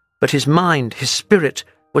her, but his mind, his spirit,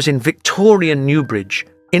 was in Victorian Newbridge,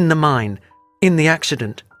 in the mine, in the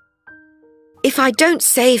accident. If I don't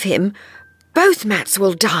save him, both Matts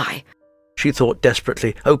will die, she thought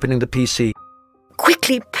desperately, opening the PC.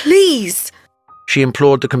 Quickly, please, she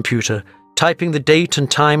implored the computer, typing the date and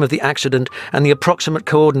time of the accident and the approximate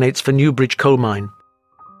coordinates for Newbridge coal mine.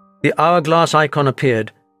 The hourglass icon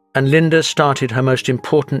appeared, and Linda started her most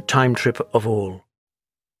important time trip of all.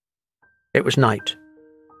 It was night,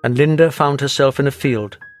 and Linda found herself in a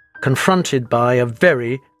field, confronted by a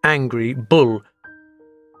very angry bull.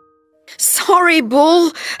 Sorry,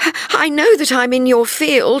 Bull. I know that I'm in your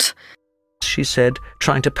field, she said,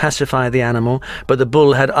 trying to pacify the animal, but the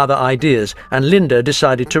bull had other ideas, and Linda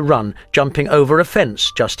decided to run, jumping over a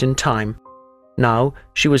fence just in time. Now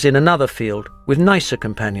she was in another field with nicer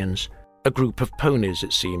companions, a group of ponies,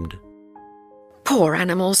 it seemed. Poor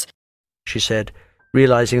animals, she said,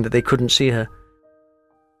 realizing that they couldn't see her.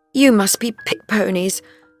 You must be pit ponies,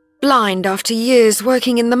 blind after years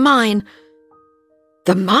working in the mine.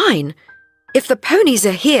 The mine? If the ponies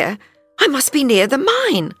are here, I must be near the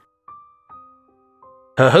mine.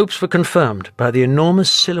 Her hopes were confirmed by the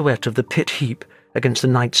enormous silhouette of the pit heap against the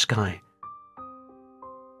night sky.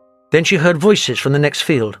 Then she heard voices from the next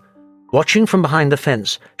field. Watching from behind the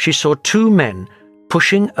fence, she saw two men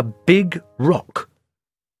pushing a big rock.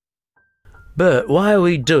 "Bert, why are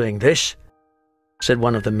we doing this?" said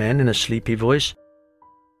one of the men in a sleepy voice.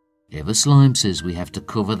 Everslime says we have to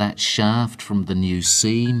cover that shaft from the new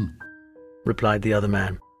seam, replied the other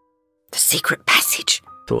man. The secret passage,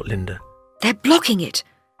 thought Linda. They're blocking it.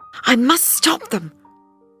 I must stop them.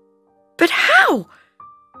 But how?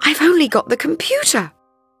 I've only got the computer.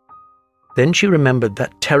 Then she remembered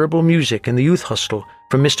that terrible music in the youth hostel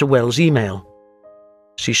from Mr. Wells' email.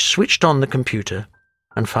 She switched on the computer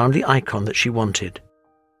and found the icon that she wanted.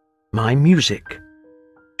 My Music.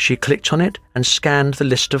 She clicked on it and scanned the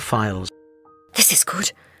list of files. This is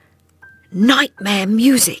good. Nightmare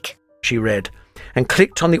music, she read, and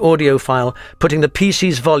clicked on the audio file, putting the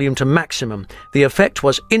PC's volume to maximum. The effect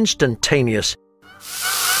was instantaneous.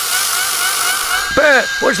 "Bert,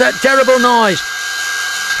 what's that terrible noise?"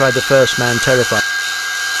 cried the first man, terrified.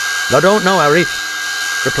 "I don't know, Harry,"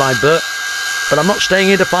 replied Bert, "but I'm not staying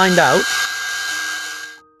here to find out."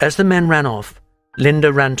 As the men ran off,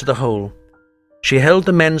 Linda ran to the hole. She held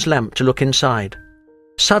the men's lamp to look inside.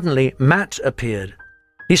 Suddenly, Matt appeared.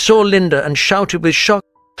 He saw Linda and shouted with shock,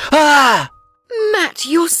 "Ah!" Matt,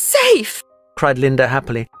 you're safe, cried Linda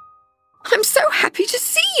happily. I'm so happy to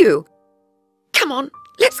see you. Come on,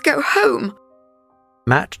 let's go home.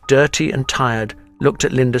 Matt, dirty and tired, looked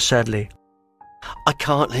at Linda sadly. I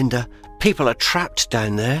can't, Linda. People are trapped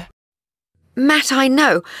down there. Matt, I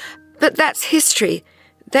know, but that's history.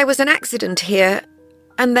 There was an accident here,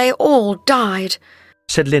 and they all died,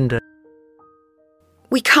 said Linda.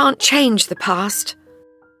 We can't change the past.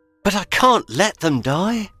 But I can't let them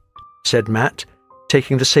die, said Matt,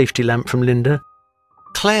 taking the safety lamp from Linda.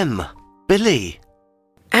 Clem, Billy.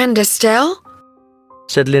 And Estelle?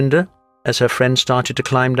 said Linda, as her friend started to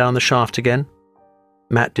climb down the shaft again.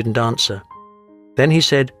 Matt didn't answer. Then he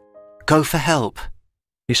said, Go for help.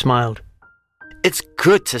 He smiled. It's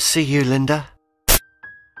good to see you, Linda.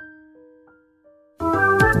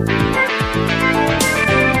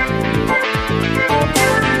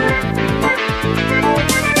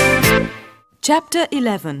 Chapter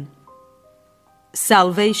 11.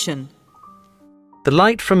 Salvation. The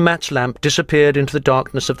light from Matt's lamp disappeared into the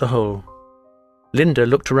darkness of the hole. Linda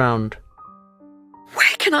looked around.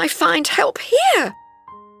 Where can I find help here?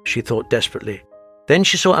 She thought desperately. Then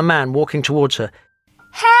she saw a man walking towards her.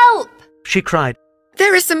 Help! She cried.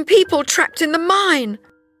 There are some people trapped in the mine.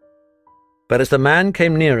 But as the man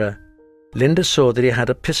came nearer, Linda saw that he had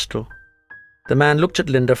a pistol. The man looked at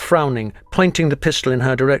Linda, frowning, pointing the pistol in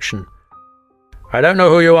her direction. I don't know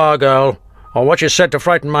who you are, girl, or what you said to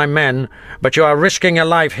frighten my men, but you are risking your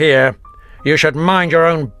life here. You should mind your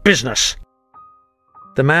own business.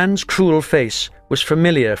 The man's cruel face was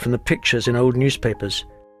familiar from the pictures in old newspapers.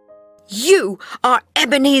 You are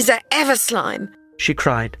Ebenezer Everslime, She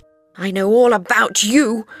cried. I know all about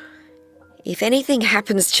you. If anything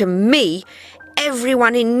happens to me,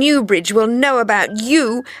 everyone in Newbridge will know about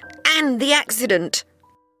you and the accident.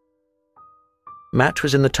 Matt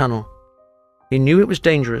was in the tunnel. He knew it was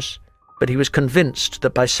dangerous, but he was convinced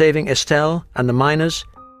that by saving Estelle and the miners,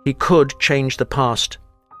 he could change the past.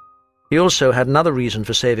 He also had another reason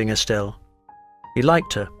for saving Estelle. He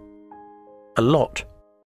liked her. A lot.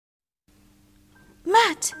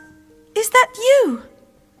 Matt, is that you?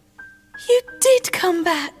 You did come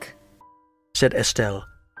back, said Estelle,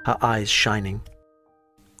 her eyes shining.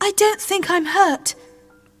 I don't think I'm hurt,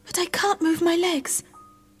 but I can't move my legs.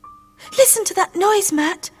 Listen to that noise,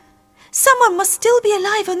 Matt. Someone must still be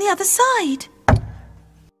alive on the other side.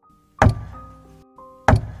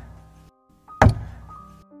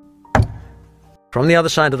 From the other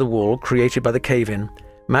side of the wall, created by the cave-in,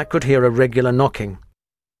 Matt could hear a regular knocking.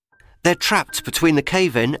 They're trapped between the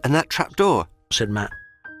cave-in and that trapdoor, said Matt.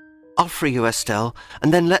 I'll free you, Estelle,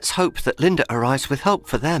 and then let's hope that Linda arrives with help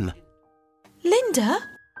for them. Linda?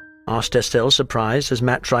 Asked Estelle, surprised, as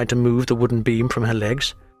Matt tried to move the wooden beam from her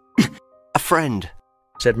legs. A friend,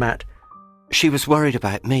 said Matt. She was worried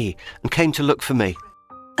about me and came to look for me.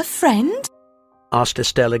 A friend? Asked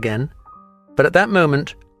Estelle again. But at that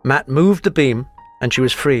moment, Matt moved the beam and she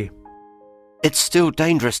was free. It's still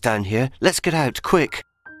dangerous down here. Let's get out, quick,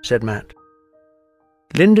 said Matt.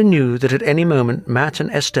 Linda knew that at any moment Matt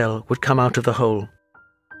and Estelle would come out of the hole.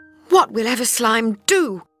 What will Everslime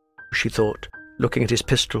do? She thought, looking at his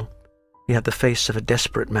pistol. He had the face of a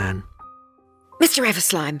desperate man. Mr.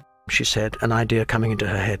 Everslime, she said, an idea coming into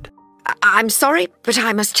her head. I'm sorry, but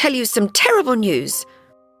I must tell you some terrible news.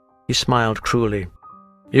 He smiled cruelly.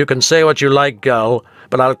 You can say what you like, girl,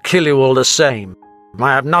 but I'll kill you all the same.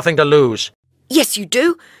 I have nothing to lose. Yes, you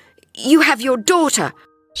do. You have your daughter,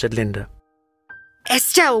 said Linda.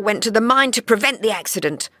 Estelle went to the mine to prevent the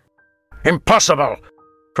accident. Impossible,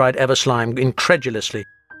 cried Everslime incredulously.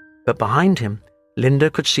 But behind him, Linda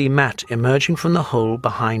could see Matt emerging from the hole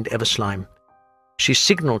behind Everslime. She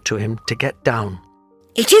signalled to him to get down.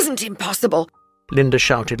 It isn't impossible, Linda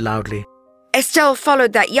shouted loudly. Estelle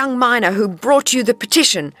followed that young miner who brought you the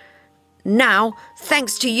petition. Now,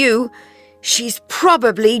 thanks to you, she's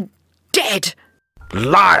probably dead.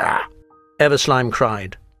 Liar! Everslime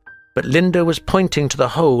cried. But Linda was pointing to the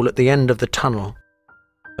hole at the end of the tunnel.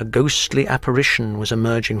 A ghostly apparition was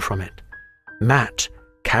emerging from it. Matt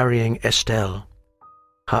carrying Estelle.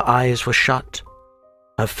 Her eyes were shut.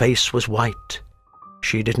 Her face was white.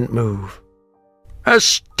 She didn't move.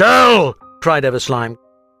 Estelle! Cried Everslime.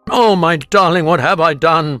 Oh, my darling, what have I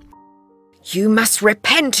done? You must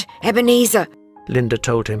repent, Ebenezer, Linda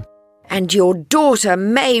told him. And your daughter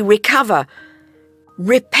may recover.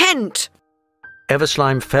 Repent!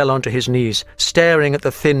 Everslime fell onto his knees, staring at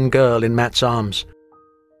the thin girl in Matt's arms.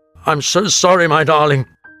 I'm so sorry, my darling,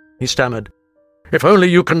 he stammered. If only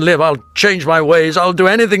you can live, I'll change my ways. I'll do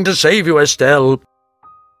anything to save you, Estelle.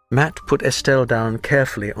 Matt put Estelle down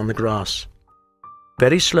carefully on the grass.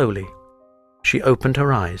 Very slowly, she opened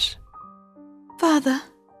her eyes. Father,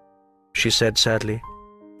 she said sadly.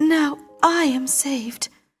 Now I am saved.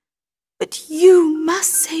 But you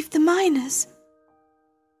must save the miners.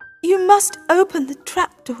 You must open the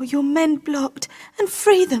trapdoor your men blocked and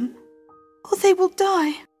free them, or they will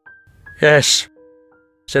die. Yes,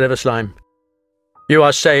 said Everslime. You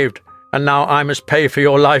are saved, and now I must pay for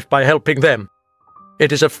your life by helping them.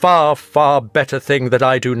 It is a far, far better thing that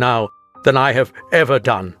I do now than I have ever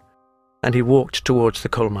done. And he walked towards the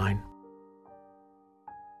coal mine.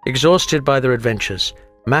 Exhausted by their adventures,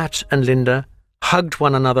 Matt and Linda hugged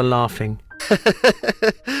one another laughing.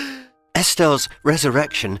 Estelle's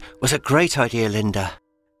resurrection was a great idea, Linda,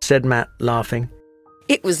 said Matt, laughing.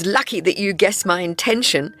 It was lucky that you guessed my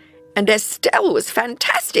intention, and Estelle was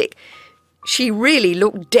fantastic. She really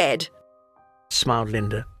looked dead, smiled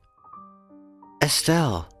Linda.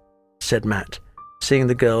 Estelle, said Matt, seeing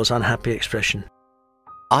the girl's unhappy expression.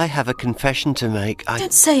 I have a confession to make.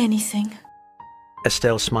 Don't say anything.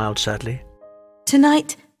 Estelle smiled sadly.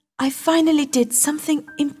 Tonight, I finally did something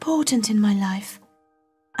important in my life,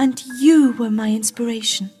 and you were my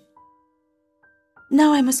inspiration.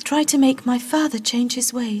 Now I must try to make my father change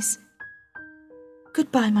his ways.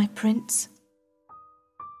 Goodbye, my prince.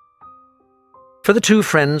 For the two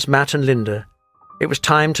friends, Matt and Linda, it was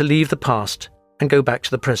time to leave the past and go back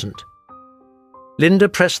to the present. Linda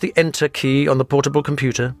pressed the enter key on the portable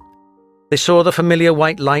computer. They saw the familiar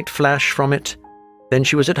white light flash from it. Then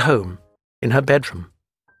she was at home, in her bedroom.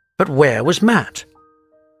 But where was Matt?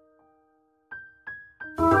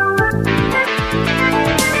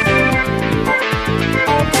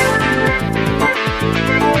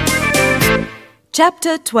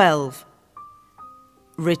 Chapter 12.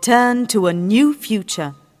 Return to a New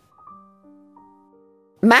Future.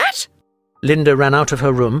 Matt? Linda ran out of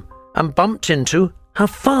her room and bumped into her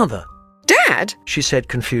father. Dad? She said,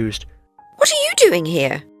 confused. What are you doing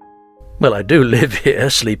here? Well, I do live here,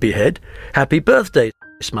 sleepyhead. Happy birthday,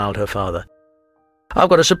 smiled her father. I've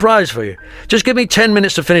got a surprise for you. Just give me 10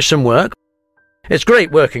 minutes to finish some work. It's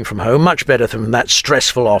great working from home, much better than that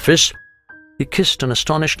stressful office. He kissed an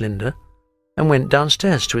astonished Linda and went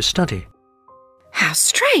downstairs to his study. How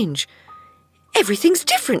strange. Everything's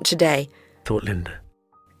different today, thought Linda.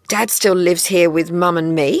 Dad still lives here with Mum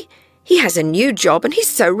and me. He has a new job and he's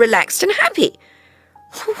so relaxed and happy.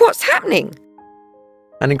 What's happening?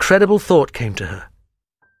 An incredible thought came to her.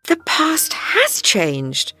 The past has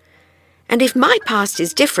changed. And if my past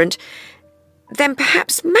is different, then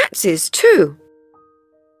perhaps Matt's is too.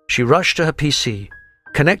 She rushed to her PC,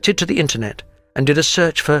 connected to the internet, and did a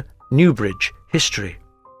search for Newbridge history.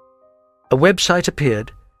 A website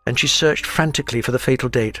appeared, and she searched frantically for the fatal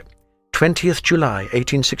date, 20th July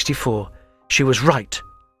 1864. She was right.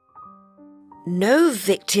 No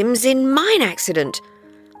victims in mine accident.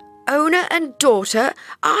 Owner and daughter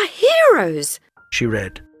are heroes, she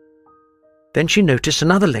read. Then she noticed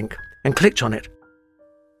another link and clicked on it.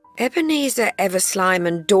 Ebenezer Everslime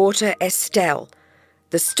and daughter Estelle.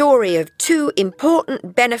 The story of two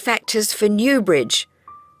important benefactors for Newbridge.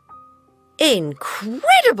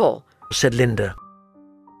 Incredible, said Linda.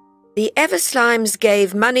 The Everslimes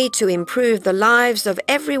gave money to improve the lives of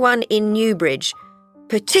everyone in Newbridge,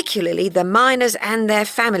 particularly the miners and their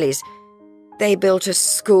families. They built a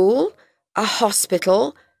school, a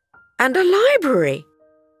hospital, and a library.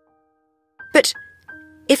 But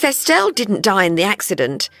if Estelle didn't die in the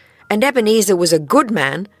accident, and Ebenezer was a good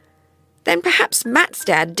man, then perhaps Matt's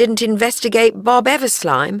dad didn't investigate Bob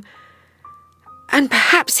Everslime, and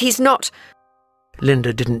perhaps he's not...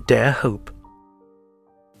 Linda didn't dare hope.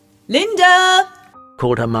 Linda!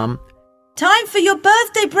 Called her mum. Time for your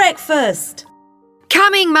birthday breakfast.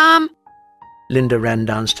 Coming, Mum. Linda ran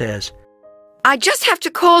downstairs. I just have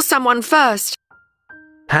to call someone first.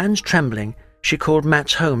 Hands trembling, she called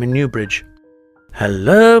Matt's home in Newbridge.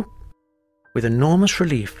 Hello? With enormous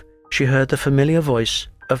relief, she heard the familiar voice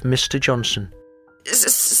of Mr. Johnson.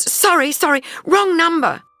 Sorry, wrong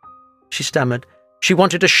number. She stammered. She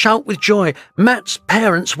wanted to shout with joy. Matt's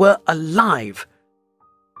parents were alive.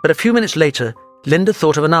 But a few minutes later, Linda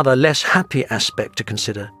thought of another, less happy aspect to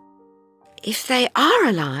consider. If they are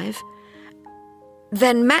alive,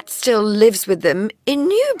 then Matt still lives with them in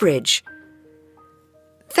Newbridge.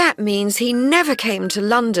 That means he never came to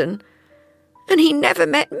London, and he never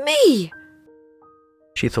met me,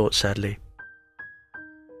 she thought sadly.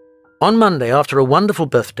 On Monday, after a wonderful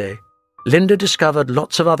birthday, Linda discovered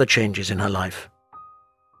lots of other changes in her life.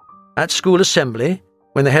 At school assembly,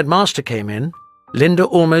 when the headmaster came in, Linda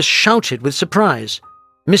almost shouted with surprise.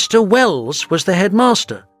 Mr. Wells was the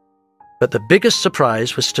headmaster. But the biggest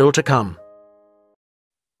surprise was still to come.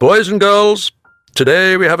 Boys and girls,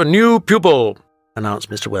 today we have a new pupil, announced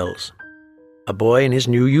Mr. Wells. A boy in his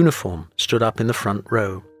new uniform stood up in the front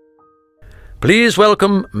row. Please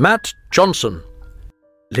welcome Matt Johnson.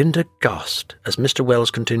 Linda gasped as Mr.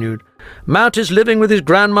 Wells continued. Matt is living with his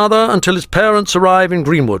grandmother until his parents arrive in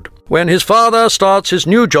Greenwood, when his father starts his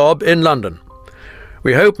new job in London.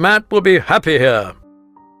 We hope Matt will be happy here.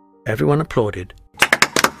 Everyone applauded.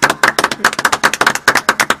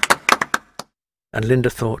 And Linda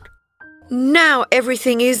thought, now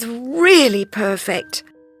everything is really perfect.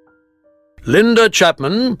 Linda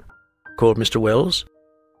Chapman, called Mr. Wells,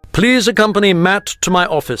 please accompany Matt to my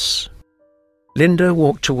office. Linda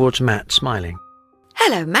walked towards Matt, smiling.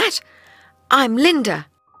 Hello, Matt. I'm Linda.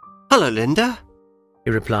 Hello, Linda.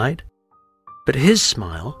 He replied. But his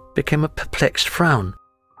smile became a perplexed frown.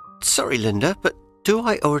 Sorry, Linda, but do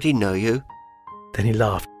I already know you? Then he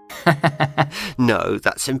laughed. No,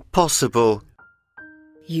 that's impossible.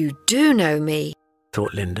 You do know me,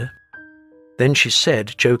 thought Linda. Then she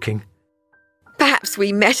said, joking, Perhaps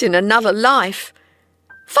we met in another life.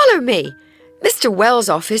 Follow me. Mr. Wells'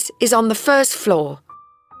 office is on the first floor.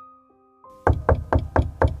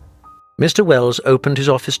 Mr. Wells opened his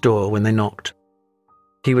office door when they knocked.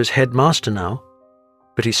 He was headmaster now,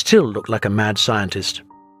 but he still looked like a mad scientist.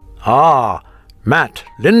 Ah, Matt,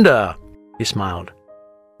 Linda, he smiled.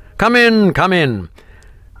 Come in, come in.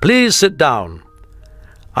 Please sit down.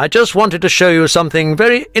 I just wanted to show you something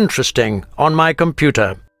very interesting on my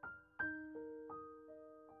computer.